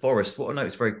there. But Forrest, what I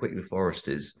noticed very quickly with Forrest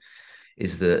is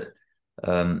that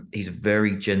he's a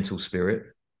very gentle spirit.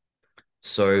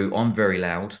 So I'm very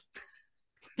loud,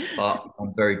 but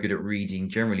I'm very good at reading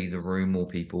generally the room or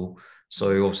people.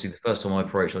 So obviously, the first time I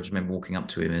approached, I just remember walking up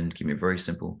to him and keeping it very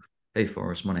simple. Hey,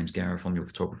 Forrest, my name's Gareth. I'm your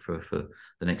photographer for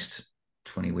the next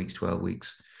 20 weeks, 12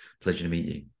 weeks. Pleasure to meet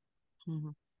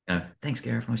you. Thanks,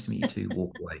 Gareth. Nice to meet you too.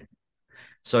 Walk away.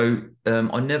 So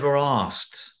I never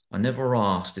asked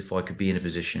if I could be in a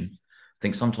position. I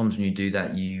think sometimes when you do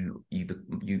that, you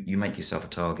make yourself a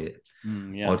target.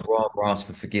 I'd rather ask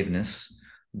for forgiveness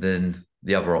than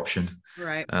the other option.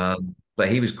 Right. But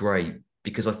he was great,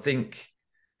 because I think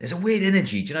there's a weird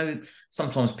energy. Do you know,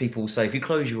 sometimes people say if you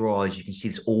close your eyes, you can see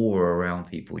this aura around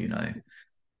people,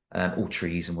 all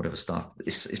trees and whatever stuff.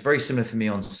 It's very similar for me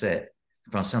on set.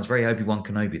 It sounds very Obi-Wan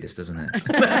Kenobi, this, doesn't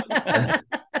it?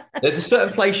 There's a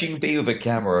certain place you can be with a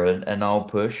camera, and I'll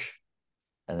push,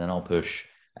 and then I'll push.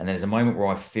 And there's a moment where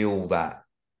I feel that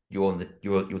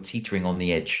you're teetering on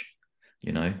the edge,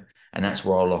 and that's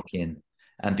where I'll lock in.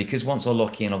 And because once I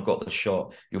lock in, I've got the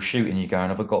shot. You're shooting, you're going,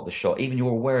 have I got the shot? Even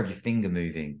you're aware of your finger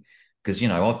moving. Because,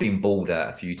 I've been balled out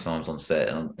a few times on set,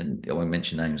 and I won't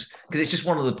mention names, because it's just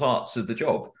one of the parts of the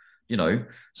job.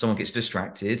 Someone gets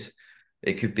distracted.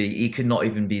 It could be, he could not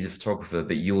even be the photographer,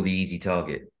 but you're the easy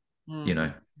target,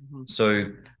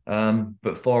 So,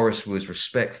 but Forrest was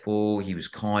respectful. He was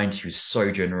kind. He was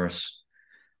so generous.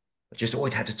 I just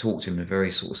always had to talk to him in a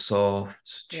very sort of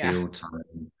soft, chilled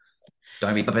tone.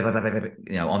 Don't be,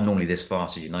 I'm normally this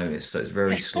fast, as you notice, so it's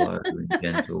very slow and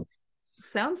gentle.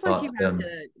 Sounds like you have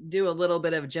to do a little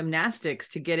bit of gymnastics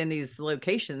to get in these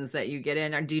locations that you get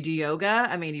in. Or do you do yoga?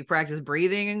 I mean, you practice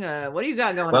breathing. What do you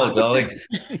got going on? Well, darling,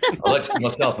 I like to keep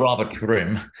myself rather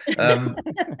trim.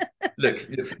 Look,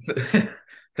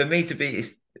 for me to be,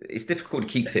 it's difficult to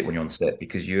keep fit when you're on set,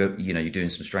 because you're doing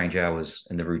some strange hours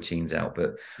and the routine's out.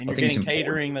 But and you're getting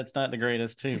catering that's not the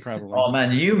greatest too, probably. Oh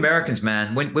man, you Americans,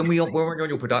 man, when we're on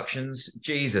your productions,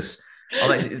 Jesus.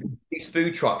 These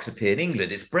food trucks appear in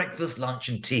England. It's breakfast, lunch,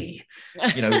 and tea.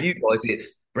 You guys,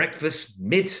 it's breakfast,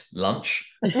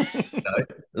 mid-lunch,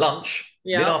 lunch,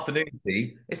 mid-afternoon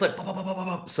tea. It's like, blah, blah, blah, blah,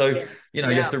 blah. So, you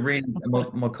have to really,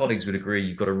 my colleagues would agree,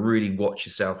 you've got to really watch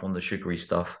yourself on the sugary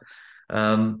stuff.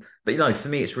 But, for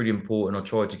me, it's really important. I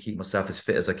try to keep myself as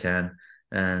fit as I can.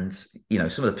 And,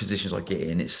 some of the positions I get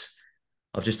in,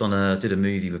 I've just did a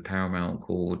movie with Paramount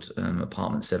called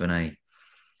Apartment 7A.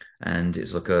 And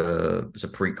it's like it's a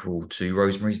prequel to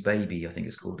Rosemary's Baby, I think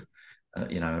it's called,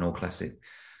 an old classic.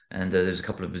 And there's a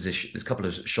couple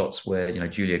of shots where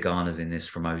Julia Garner's in this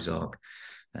from Ozark,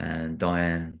 and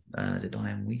Diane, is it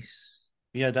Diane Weiss?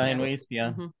 Yeah, Diane Weiss.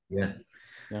 Yeah. Yeah.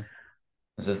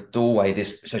 There's a doorway.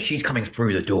 So she's coming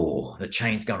through the door. The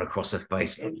chain's going across her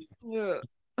face, and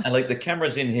like the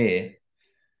camera's in here,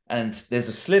 and there's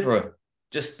a sliver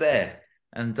just there.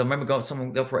 And I remember the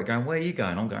operator going, "Where are you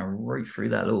going?" I'm going right through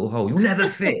that little hole. You'll never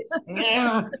fit.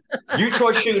 You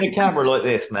try shooting a camera like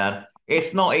this, man.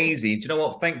 It's not easy. Do you know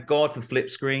what? Thank God for flip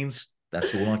screens.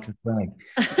 That's all I can say.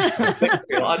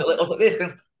 I look at this.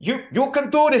 You can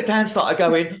do this. Dan started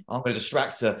going. I'm going to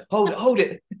distract her. Hold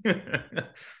it.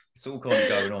 It's all kind of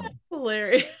going on. That's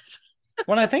hilarious.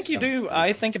 Well, I think you do.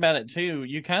 I think about it too.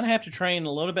 You kind of have to train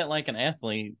a little bit like an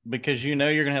athlete, because you're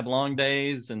going to have long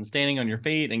days and standing on your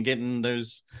feet and getting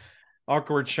those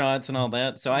awkward shots and all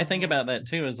that. So I think about that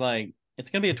too, as like, it's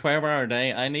going to be a 12-hour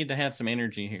day. I need to have some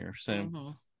energy here.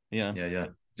 So yeah.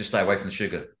 Just stay away from the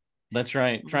sugar. That's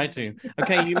right. Try to.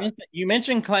 Okay, you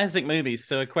mentioned classic movies,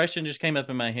 so a question just came up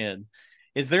in my head.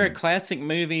 Is there a classic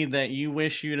movie that you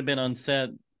wish you'd have been on set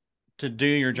to do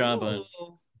your job on?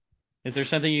 Is there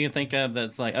something you can think of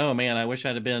that's like, oh man, I wish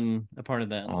I'd have been a part of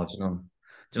that? Oh, do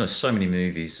you know, so many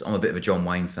movies. I'm a bit of a John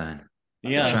Wayne fan.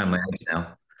 Yeah. I'm showing my age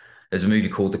now. There's a movie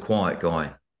called The Quiet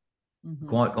Guy.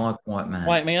 Quiet Guy, Quiet Man.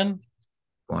 Quiet Man?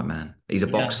 Quiet Man. He's a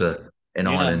boxer in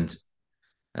Ireland.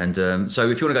 And so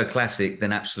if you want to go classic,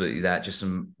 then absolutely that.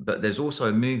 But there's also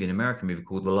a movie, an American movie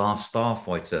called The Last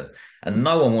Starfighter. And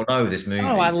no one will know this movie.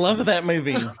 Oh, I love that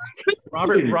movie.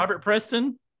 Robert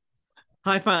Preston.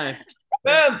 High five.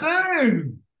 Boom,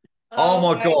 boom. Oh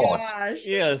my God. Gosh.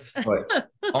 Yes. Right.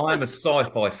 I'm a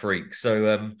sci-fi freak.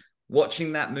 So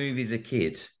watching that movie as a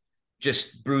kid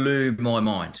just blew my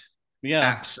mind. Yeah.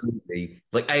 Absolutely.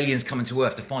 Like aliens coming to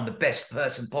Earth to find the best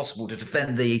person possible to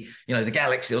defend the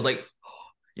galaxy. I was like,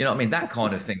 you know what I mean? That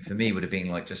kind of thing for me would have been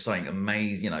like just something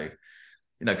amazing,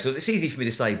 because it's easy for me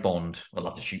to say Bond. I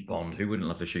love to shoot Bond. Who wouldn't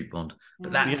love to shoot Bond?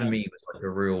 But that for me was like a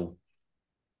real,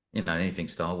 anything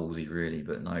Star Warsy really.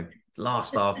 But no,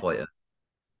 Last Starfighter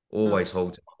always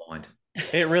holds in my mind.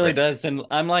 It really does. And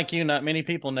I'm like you, not many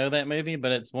people know that movie,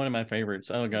 but it's one of my favorites.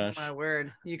 Oh gosh. My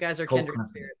word. You guys are kindred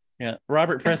spirits. Yeah.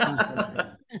 Robert Preston's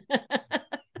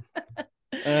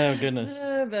oh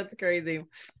goodness. That's crazy.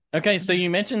 Okay, so you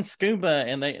mentioned scuba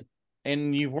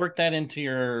and you've worked that into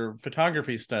your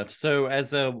photography stuff. So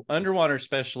as a underwater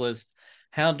specialist,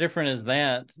 how different is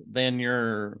that than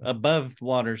your above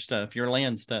water stuff, your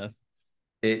land stuff?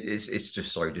 It's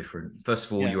just so different. First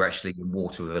of all, you're actually in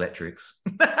water with electrics.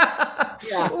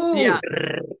 Yeah.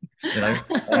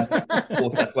 Of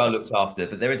course, that's well looked after.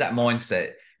 But there is that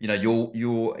mindset.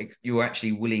 You're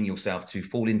actually willing yourself to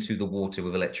fall into the water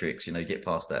with electrics. Get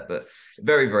past that. But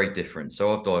very, very different.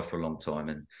 So I've dived for a long time,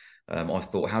 and I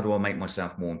thought, how do I make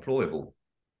myself more employable?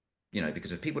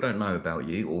 Because if people don't know about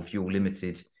you, or if you're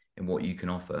limited in what you can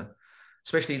offer,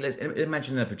 especially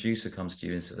imagine a producer comes to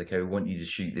you and says, okay, we want you to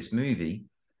shoot this movie,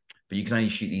 but you can only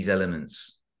shoot these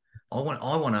elements. I want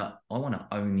to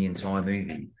own the entire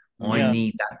movie. I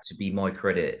need that to be my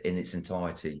credit in its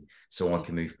entirety so I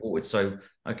can move forward. So,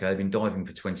 okay, I've been diving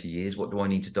for 20 years. What do I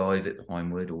need to dive at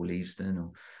Pinewood or Leavesden?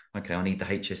 Or, okay, I need the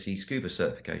HSE scuba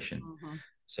certification.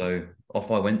 So off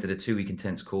I went, did a 2-week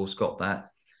intense course, got that.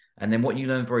 And then what you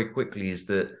learn very quickly is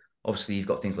that obviously you've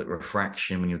got things like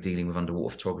refraction when you're dealing with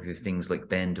underwater photography, things like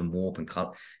bend and warp and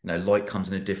cut. Light comes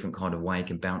in a different kind of way, it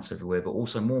can bounce everywhere. But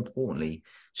also more importantly,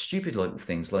 stupid little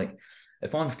things like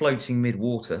if I'm floating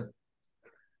mid-water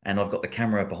and I've got the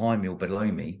camera behind me or below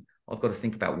me, I've got to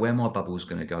think about where my bubble is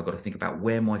going to go. I've got to think about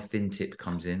where my fin tip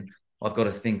comes in. I've got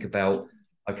to think about,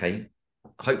 okay,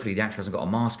 hopefully the actor hasn't got a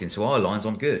mask in, so eye lines,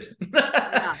 I'm good.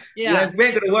 We ain't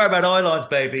going to worry about eye lines,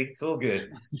 baby. It's all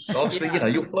good. But obviously,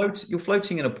 you're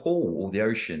floating in a pool or the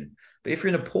ocean. But if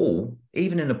you're in a pool,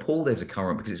 even in a pool, there's a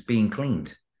current because it's being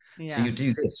cleaned. Yeah. So you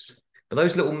do this. But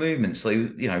those little movements, so,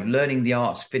 learning the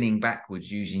arts, finning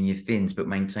backwards, using your fins, but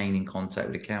maintaining contact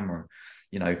with the camera.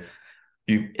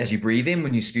 As you breathe in,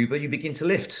 when you scuba, you begin to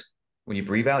lift. When you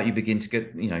breathe out, you begin to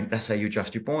get, that's how you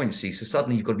adjust your buoyancy. So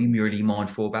suddenly you've got to be really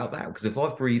mindful about that. Because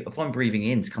if I'm breathing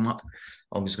in to come up,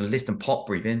 I'm just going to lift and pop,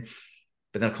 breathe in.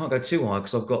 But then I can't go too high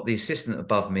because I've got the assistant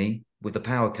above me with the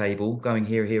power cable going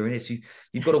here, and here. So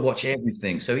you've got to watch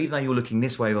everything. So even though you're looking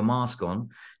this way with a mask on,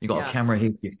 you've got a camera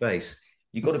here to your face.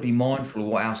 You've got to be mindful of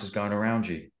what else is going around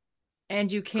you. And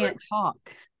you can't talk.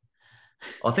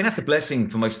 I think that's a blessing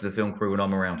for most of the film crew when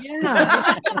I'm around.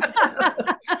 Yeah.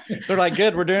 They're like,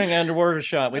 good, we're doing an underwater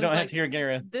shot. We don't have to hear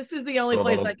Gareth. This is the only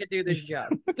place I could do this job.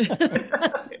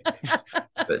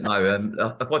 But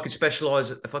no, if I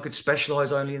could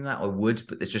specialize only in that, I would,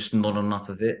 but there's just not enough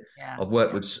of it. Yeah. I've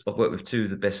worked with two of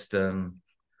the best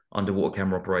underwater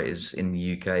camera operators in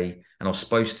the UK, and I was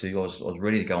supposed to. I was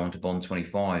ready to go on to Bond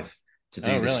 25 to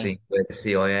do the scene where the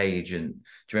CIA agent.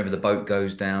 Do you remember the boat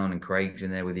goes down and Craig's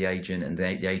in there with the agent, and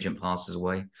the agent passes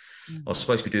away? Mm-hmm. I was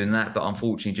supposed to be doing that, but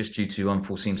unfortunately, just due to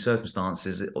unforeseen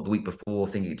circumstances, the week before,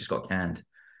 I think it just got canned.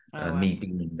 Me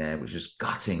being there, which was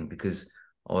gutting because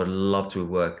I would love to have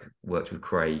worked with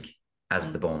Craig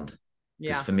as the Bond.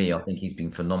 Because for me, I think he's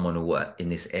been phenomenal in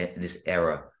this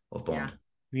era of Bond.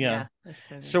 Yeah.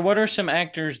 So what are some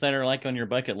actors that are like on your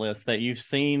bucket list that you've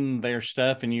seen their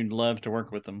stuff and you'd love to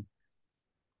work with them?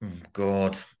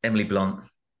 God, Emily Blunt.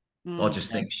 I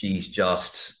just think she's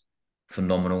just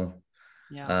phenomenal.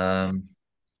 Yeah.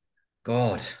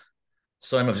 God,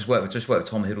 so much. Just worked with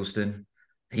Tom Hiddleston.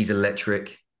 He's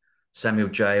electric. Samuel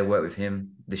J. I worked with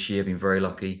him this year. Been very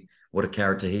lucky. What a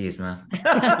character he is, man.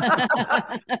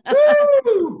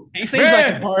 He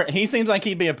seems like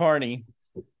he'd be a party.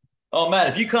 Oh man,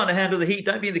 if you can't handle the heat,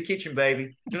 don't be in the kitchen,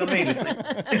 baby. Do you know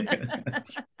what I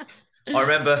mean? I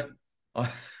remember,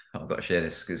 I've got to share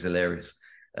this because it's hilarious.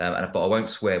 But I won't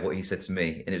swear what he said to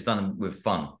me, and it was done with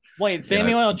fun. Wait,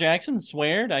 Samuel L. Jackson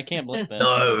sweared? I can't believe that.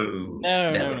 No,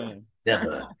 No.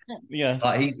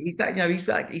 Yeah. He's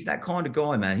that, he's that kind of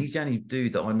guy, man. He's the only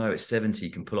dude that I know at 70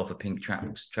 can pull off a pink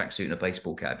tracksuit and a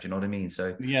baseball cap. Do you know what I mean?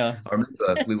 So yeah, I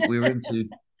remember we were into,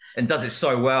 and does it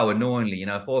so well, annoyingly. If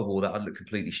I wore that, I'd look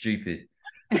completely stupid.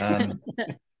 But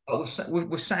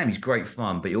with Sam, he's great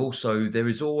fun, but there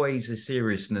is always a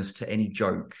seriousness to any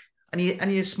joke, and he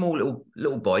a small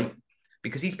little bite,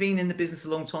 because he's been in the business a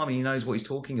long time and he knows what he's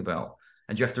talking about,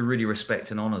 and you have to really respect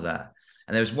and honor that.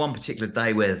 And there was one particular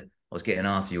day where I was getting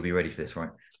arty. You'll be ready for this, right?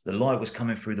 The light was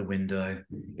coming through the window.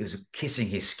 It was kissing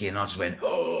his skin. I just went,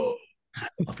 oh!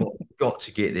 I thought, I've got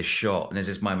to get this shot. And there's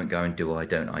this moment going, do I?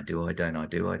 Don't I? Do I? Don't I?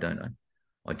 Do I? Don't I?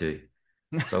 I do.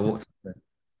 So I walked up,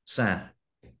 Sam,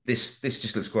 this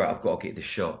just looks great. I've got to get this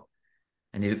shot.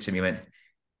 And he looked at me and went,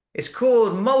 it's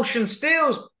called motion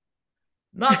stills,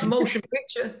 not motion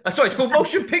picture. Sorry, it's called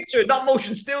motion picture, not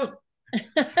motion stills.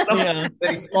 Yeah.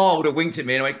 Then he smiled and winked at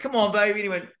me and I went, come on, baby. And he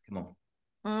went, come on.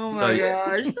 Oh my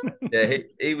gosh. Yeah,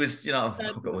 he was, I've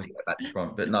got to get back to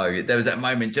front. But no, there was that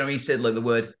moment. He said like the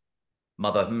word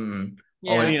mother.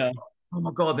 Yeah. Oh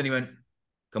my God. Then he went,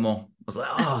 come on. I was like,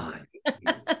 oh.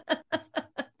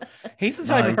 He's the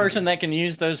type of person that can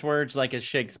use those words like as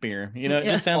Shakespeare. It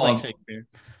just sounds like Shakespeare.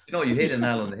 You hit a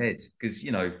nail on the head, because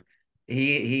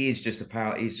he is just a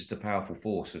power. He's just a powerful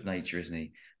force of nature, isn't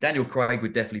he? Daniel Craig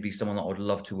would definitely be someone that I would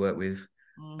love to work with,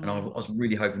 and I was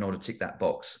really hoping I would have ticked that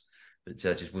box, but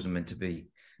it just wasn't meant to be.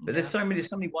 But there's so many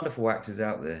wonderful actors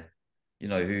out there,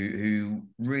 who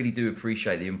really do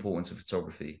appreciate the importance of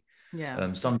photography.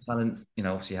 Yeah. Some talents,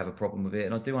 obviously have a problem with it,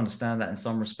 and I do understand that in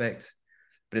some respect.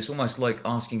 But it's almost like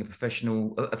asking a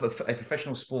professional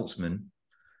sportsman,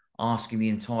 asking the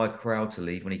entire crowd to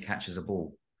leave when he catches a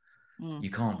ball. You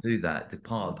can't do that. The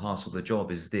part and parcel of the job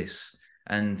is this.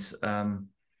 And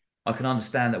I can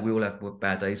understand that we all have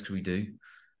bad days, because we do.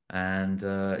 And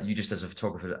you just, as a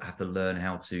photographer, have to learn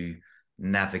how to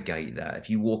navigate that. If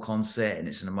you walk on set and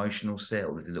it's an emotional set,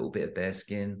 or there's a little bit of bare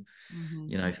skin,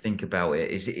 think about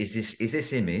it. Is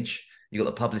this image? You got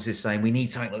the publicist saying, we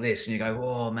need something like this. And you go,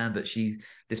 oh man, but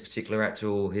this particular actor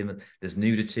or him, there's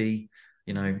nudity,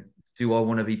 do I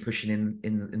want to be pushing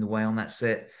in the way on that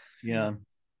set? Yeah.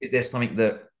 Is there something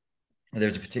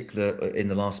there's a particular, in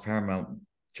the last Paramount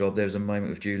job, there was a moment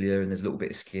with Julia and there's a little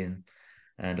bit of skin.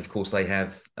 And of course they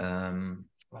have,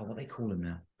 what do they call them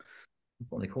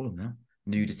now?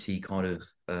 Nudity kind of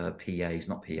PAs,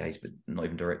 not PAs, but not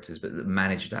even directors, but that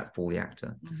manage that for the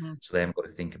actor. So they haven't got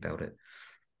to think about it.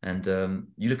 And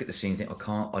you look at the scene and think,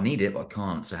 I need it, but I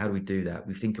can't. So how do we do that?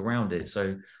 We think around it.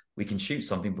 So we can shoot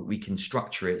something, but we can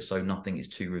structure it so nothing is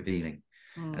too revealing.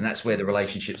 And that's where the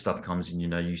relationship stuff comes in.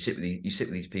 You sit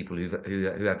with these people who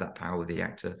have that power with the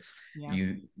actor. Yeah.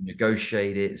 You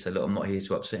negotiate it. So look, I'm not here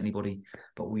to upset anybody,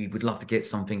 but we would love to get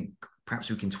something. Perhaps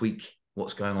we can tweak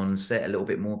what's going on set a little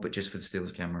bit more, but just for the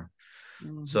stills camera.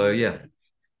 So yeah.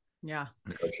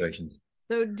 Negotiations.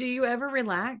 So do you ever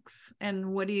relax? And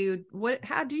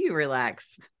how do you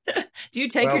relax? Do you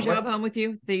take your job home with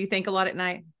you? Do you think a lot at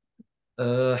night?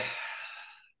 A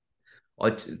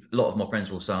lot of my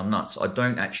friends will say I'm nuts. I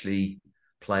don't actually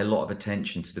pay a lot of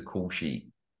attention to the call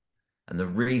sheet. And the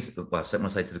reason, when I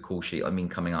say to the call sheet, I mean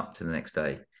coming up to the next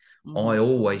day. I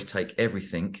always take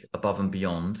everything above and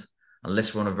beyond,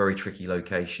 unless we're on a very tricky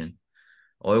location.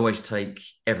 I always take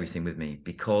everything with me,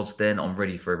 because then I'm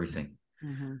ready for everything.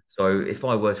 So if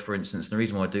I were, for instance, the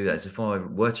reason why I do that is if I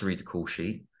were to read the call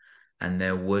sheet and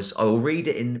I will read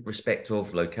it in respect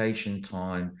of location,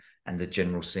 time, and the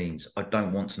general scenes. I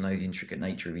don't want to know the intricate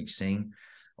nature of each scene.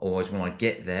 Otherwise, when I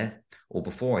get there, or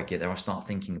before I get there, I start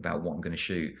thinking about what I'm going to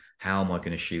shoot. How am I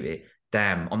going to shoot it?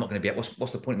 Damn, I'm not going to be.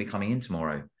 What's the point of me coming in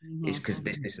tomorrow? It's because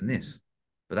this, and this.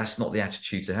 But that's not the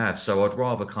attitude to have. So I'd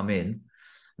rather come in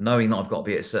knowing that I've got to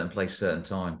be at a certain place, certain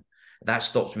time. That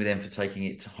stops me then for taking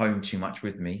it home too much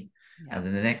with me. Yeah. And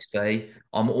then the next day,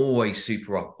 I'm always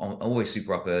super up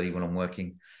early when I'm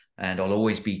working, and I'll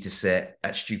always be to set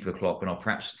at stupid o'clock. And I'll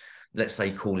perhaps, let's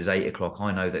say call is 8 o'clock.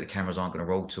 I know that the cameras aren't going to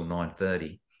roll till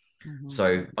 9:30.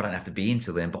 So I don't have to be in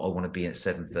till then, but I want to be in at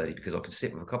 7:30 because I can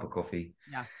sit with a cup of coffee,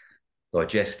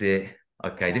 digest it.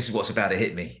 Okay, this is what's about to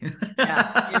hit me.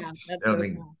 That's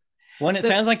really cool. When it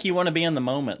sounds like you want to be in the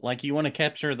moment, like you want to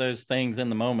capture those things in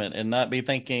the moment and not be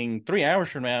thinking 3 hours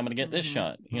from now, I'm going to get this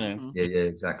shot, Yeah,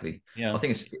 exactly. Yeah. I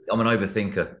think I'm an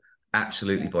overthinker,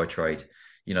 absolutely by trade.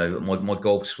 My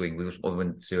golf swing, I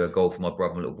went to a golf with my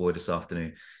brother and little boy this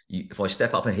afternoon. If I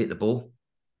step up and hit the ball,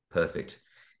 perfect.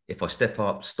 If I step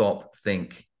up, stop,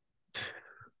 think,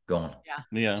 gone.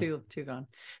 Yeah. Too gone.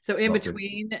 So in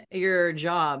between your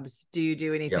jobs, do you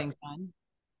do anything fun?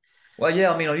 Well,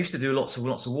 yeah, I mean, I used to do lots of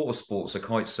water sports, so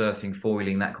kite surfing,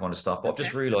 foiling, that kind of stuff. But I've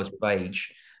just realised with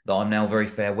age that I'm now very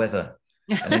fair weather.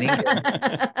 And in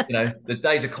England, the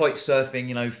days of kite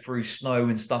surfing, through snow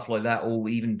and stuff like that, or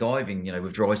even diving,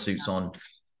 with dry suits on,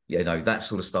 that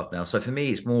sort of stuff now. So for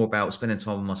me, it's more about spending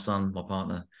time with my son, my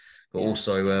partner, but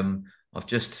also I've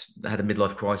just had a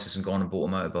midlife crisis and gone and bought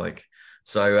a motorbike.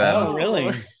 So, oh,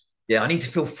 really? Yeah, I need to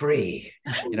feel free.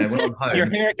 When I'm home, your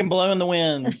hair can blow in the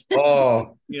wind.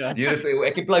 Oh, yeah, beautiful.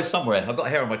 It can blow somewhere. I've got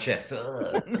hair on my chest.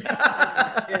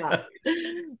 Yeah,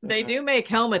 they do make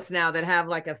helmets now that have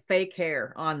like a fake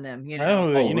hair on them.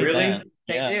 Oh, you need really? That.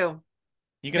 They do.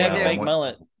 You can have a fake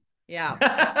mullet. Yeah.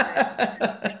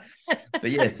 But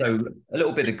yeah, so a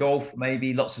little bit of golf,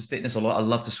 maybe lots of fitness. I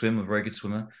love to swim. I'm a very good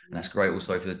swimmer, and that's great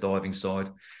also for the diving side.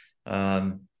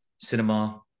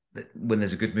 Cinema. When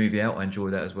there's a good movie out, I enjoy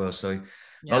that as well. So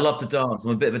I love to dance.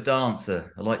 I'm a bit of a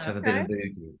dancer. I like to have a bit of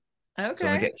boogie. Okay. So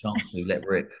I get a chance to let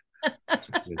rip.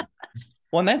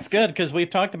 Well, and that's good because we've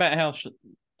talked about how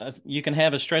you can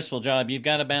have a stressful job. You've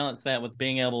got to balance that with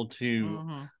being able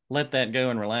to let that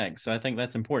go and relax. So I think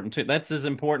that's important too. That's as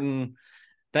important.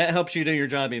 That helps you do your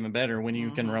job even better when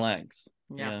you can relax.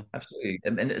 Yeah, absolutely.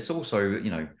 And it's also,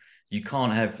 you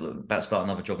can't have about to start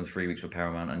another job in 3 weeks for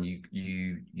Paramount, and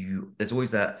you there's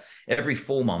always that every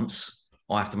 4 months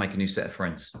I have to make a new set of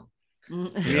friends.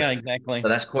 Yeah, exactly. So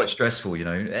that's quite stressful,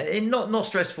 and not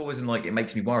stressful as in like it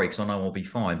makes me worry because I know I'll be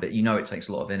fine, but it takes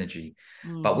a lot of energy.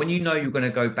 But when you're going to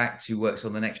go back to work, so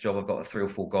on the next job I've got 3 or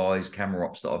 4 guys, camera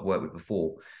ops that I've worked with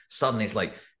before, suddenly it's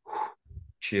like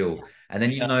chill, and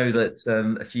then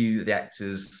that a few of the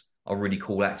actors are really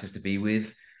cool actors to be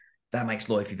with. That makes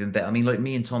life even better. I mean, like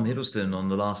me and Tom Hiddleston on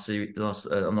the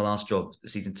last job,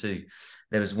 season 2,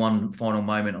 there was one final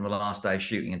moment on the last day of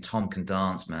shooting, and Tom can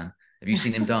dance, man. Have you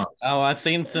seen him dance? Oh, I've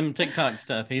seen some TikTok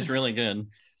stuff. He's really good.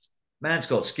 Man's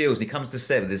got skills. And he comes to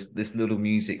set with this little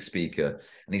music speaker,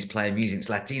 and he's playing music. It's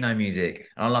Latino music,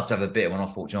 and I love to have a bit. When I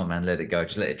thought, John, man, let it go,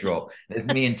 just let it drop. There's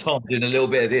me and Tom doing a little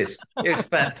bit of this. It was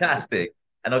fantastic,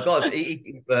 and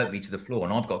he burnt me to the floor.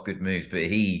 And I've got good moves, but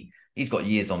he's got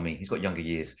years on me. He's got younger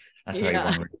years. That's how he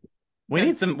won.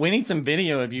 We need some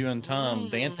video of you and Tom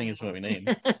dancing is what we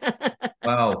need.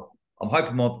 Wow. I'm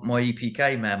hoping my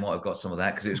EPK man might have got some of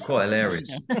that because it was quite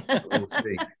hilarious. We'll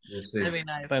see. That'd be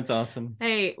nice. That's awesome.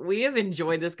 Hey, we have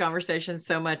enjoyed this conversation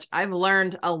so much. I've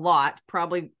learned a lot.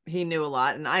 Probably he knew a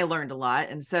lot and I learned a lot.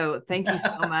 And so thank you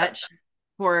so much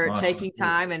for taking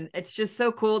time. And it's just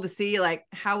so cool to see like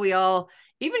how we all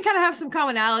even kind of have some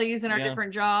commonalities in our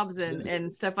different jobs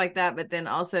and stuff like that. But then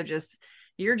also just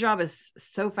your job is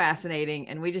so fascinating.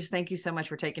 And we just thank you so much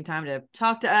for taking time to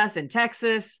talk to us in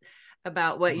Texas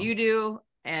about what you do.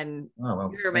 And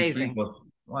you're amazing.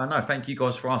 Thank you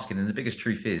guys for asking. And the biggest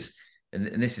truth is,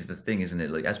 and this is the thing, isn't it?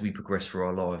 Like as we progress through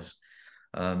our lives,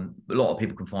 a lot of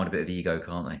people can find a bit of ego,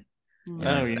 can't they?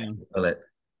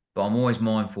 But I'm always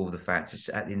mindful of the fact it's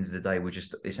at the end of the day,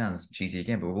 it sounds cheesy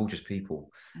again, but we're all just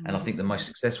people. And I think the most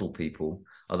successful people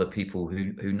are the people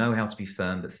who know how to be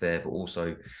firm but fair, but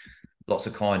also lots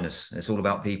of kindness. And it's all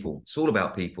about people. It's all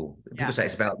about people. People say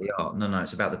it's about the art. No,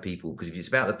 it's about the people. Because if it's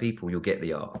about the people, you'll get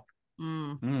the art.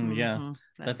 Yeah,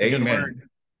 that's a good word.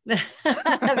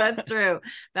 That's true.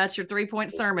 That's your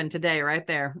 3-point sermon today, right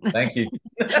there. Thank you,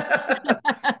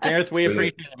 Gareth. We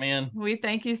appreciate it, man. We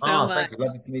thank you so much. Thank you.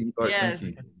 Lovely to meet you guys. Yes,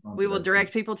 thank you. We will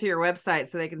direct people to your website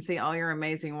so they can see all your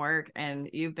amazing work. And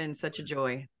you've been such a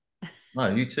joy. No,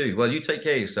 you too. Well, you take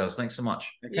care of yourselves. Thanks so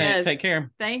much. Okay, yes. Take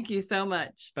care. Thank you so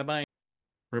much. Bye-bye.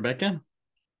 Rebecca,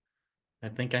 I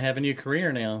think I have a new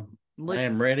career now. I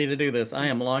am ready to do this. I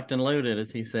am locked and loaded, as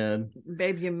he said.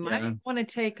 Babe, you might want to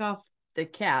take off the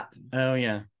cap. Oh,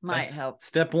 yeah. Might help.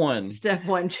 Step one.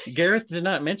 Gareth did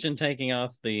not mention taking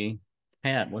off the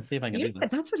hat. Let's see if I can do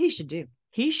this. That's what he should do.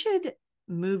 He should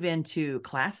move into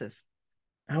classes.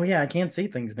 Oh, yeah. I can't see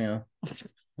things now.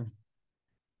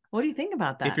 What do you think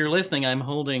about that? If you're listening, I'm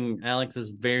holding Alex's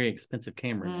very expensive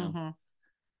camera now,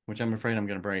 which I'm afraid I'm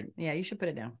going to break. Yeah, you should put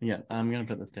it down. Yeah, I'm going to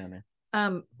put this down there.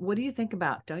 What do you think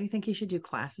about? Don't you think he should do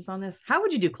classes on this? How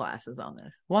would you do classes on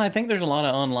this? Well, I think there's a lot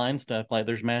of online stuff. Like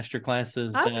there's master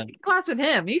classes. I would class with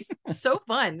him. He's so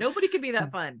fun. Nobody could be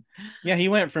that fun. Yeah, he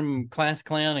went from class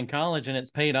clown in college, and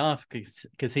it's paid off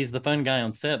because he's the fun guy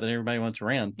on set that everybody wants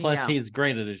around. Plus, he's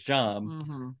great at his job.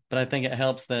 But I think it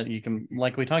helps that you can,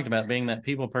 like we talked about, being that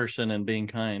people person and being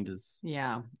kind is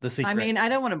the secret. I mean, I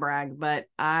don't want to brag, but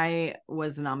I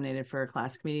was nominated for a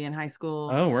class committee in high school.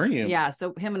 Oh, were you? Yeah.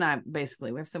 So him and I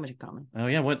basically we have so much in common. Oh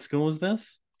yeah, what school is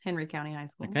this? Henry County High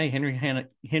School. Okay,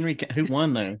 Henry. Who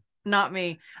won though? Not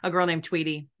me. A girl named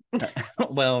Tweety.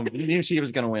 Well, you knew she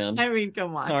was going to win. I mean,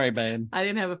 come on. Sorry, babe. I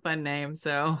didn't have a fun name,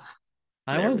 so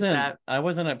I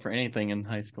wasn't up for anything in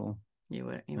high school. You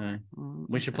were.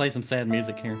 We should play some sad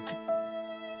music here.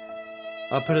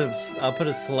 I'll put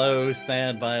a slow,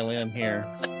 sad violin here.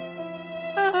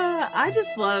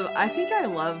 I think I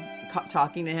love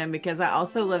talking to him because I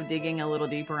also love digging a little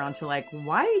deeper onto like,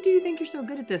 why do you think you're so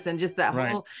good at this? And just that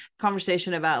whole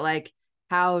conversation about like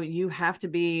how you have to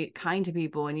be kind to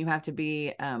people and you have to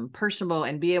be personable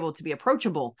and be able to be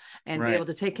approachable and be able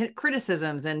to take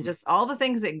criticisms and just all the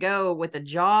things that go with a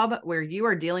job where you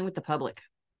are dealing with the public.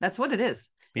 That's what it is.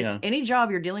 It's any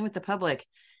job you're dealing with the public,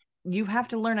 you have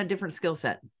to learn a different skill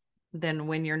set than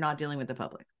when you're not dealing with the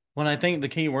public. Well, I think the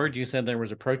key word you said there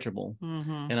was approachable.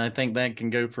 And I think that can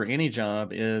go for any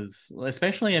job is,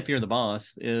 especially if you're the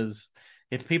boss, is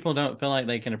if people don't feel like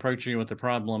they can approach you with a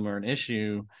problem or an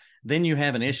issue, then you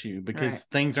have an issue because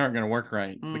things aren't going to work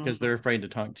right because they're afraid to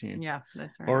talk to you. Yeah,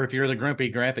 that's right. Or if you're the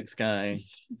grumpy graphics guy,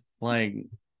 like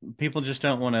people just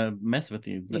don't want to mess with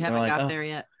you. You haven't got there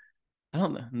yet.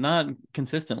 Not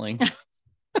consistently.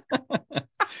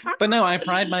 But no, I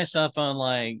pride myself on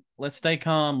like, let's stay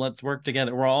calm. Let's work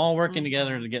together. We're all working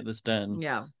together to get this done.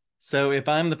 Yeah. So if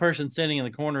I'm the person sitting in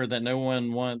the corner that no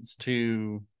one wants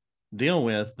to deal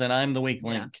with, then I'm the weak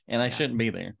link and I shouldn't be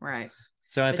there. Right.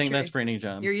 So I think that's for any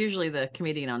job. You're usually the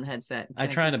comedian on the headset. I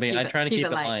try to be. I try to keep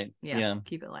it light. Yeah.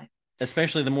 Keep it light.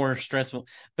 Especially the more stressful.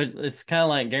 But it's kind of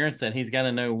like Garrett said, he's got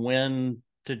to know when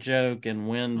to joke and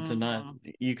when to not.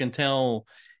 You can tell.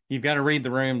 You've got to read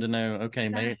the room to know, okay,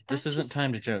 maybe this isn't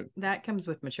time to joke. That comes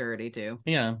with maturity too.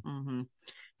 Yeah.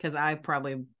 Because I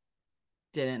probably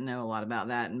didn't know a lot about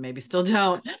that and maybe still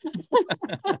don't.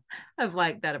 Of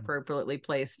like that appropriately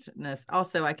placedness.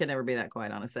 Also, I could never be that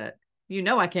quiet on a set. You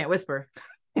know I can't whisper.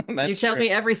 You tell me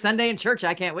every Sunday in church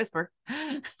I can't whisper.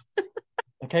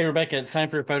 Okay, Rebecca, it's time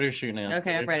for a photo shoot now.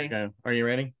 Okay, I'm ready. Go. Are you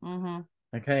ready?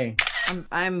 Okay.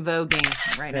 I'm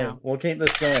voguing right now. We'll keep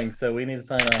this going, so we need to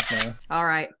sign off now. All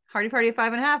right. Hardy Party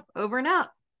 5.5, over and out.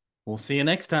 We'll see you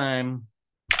next time.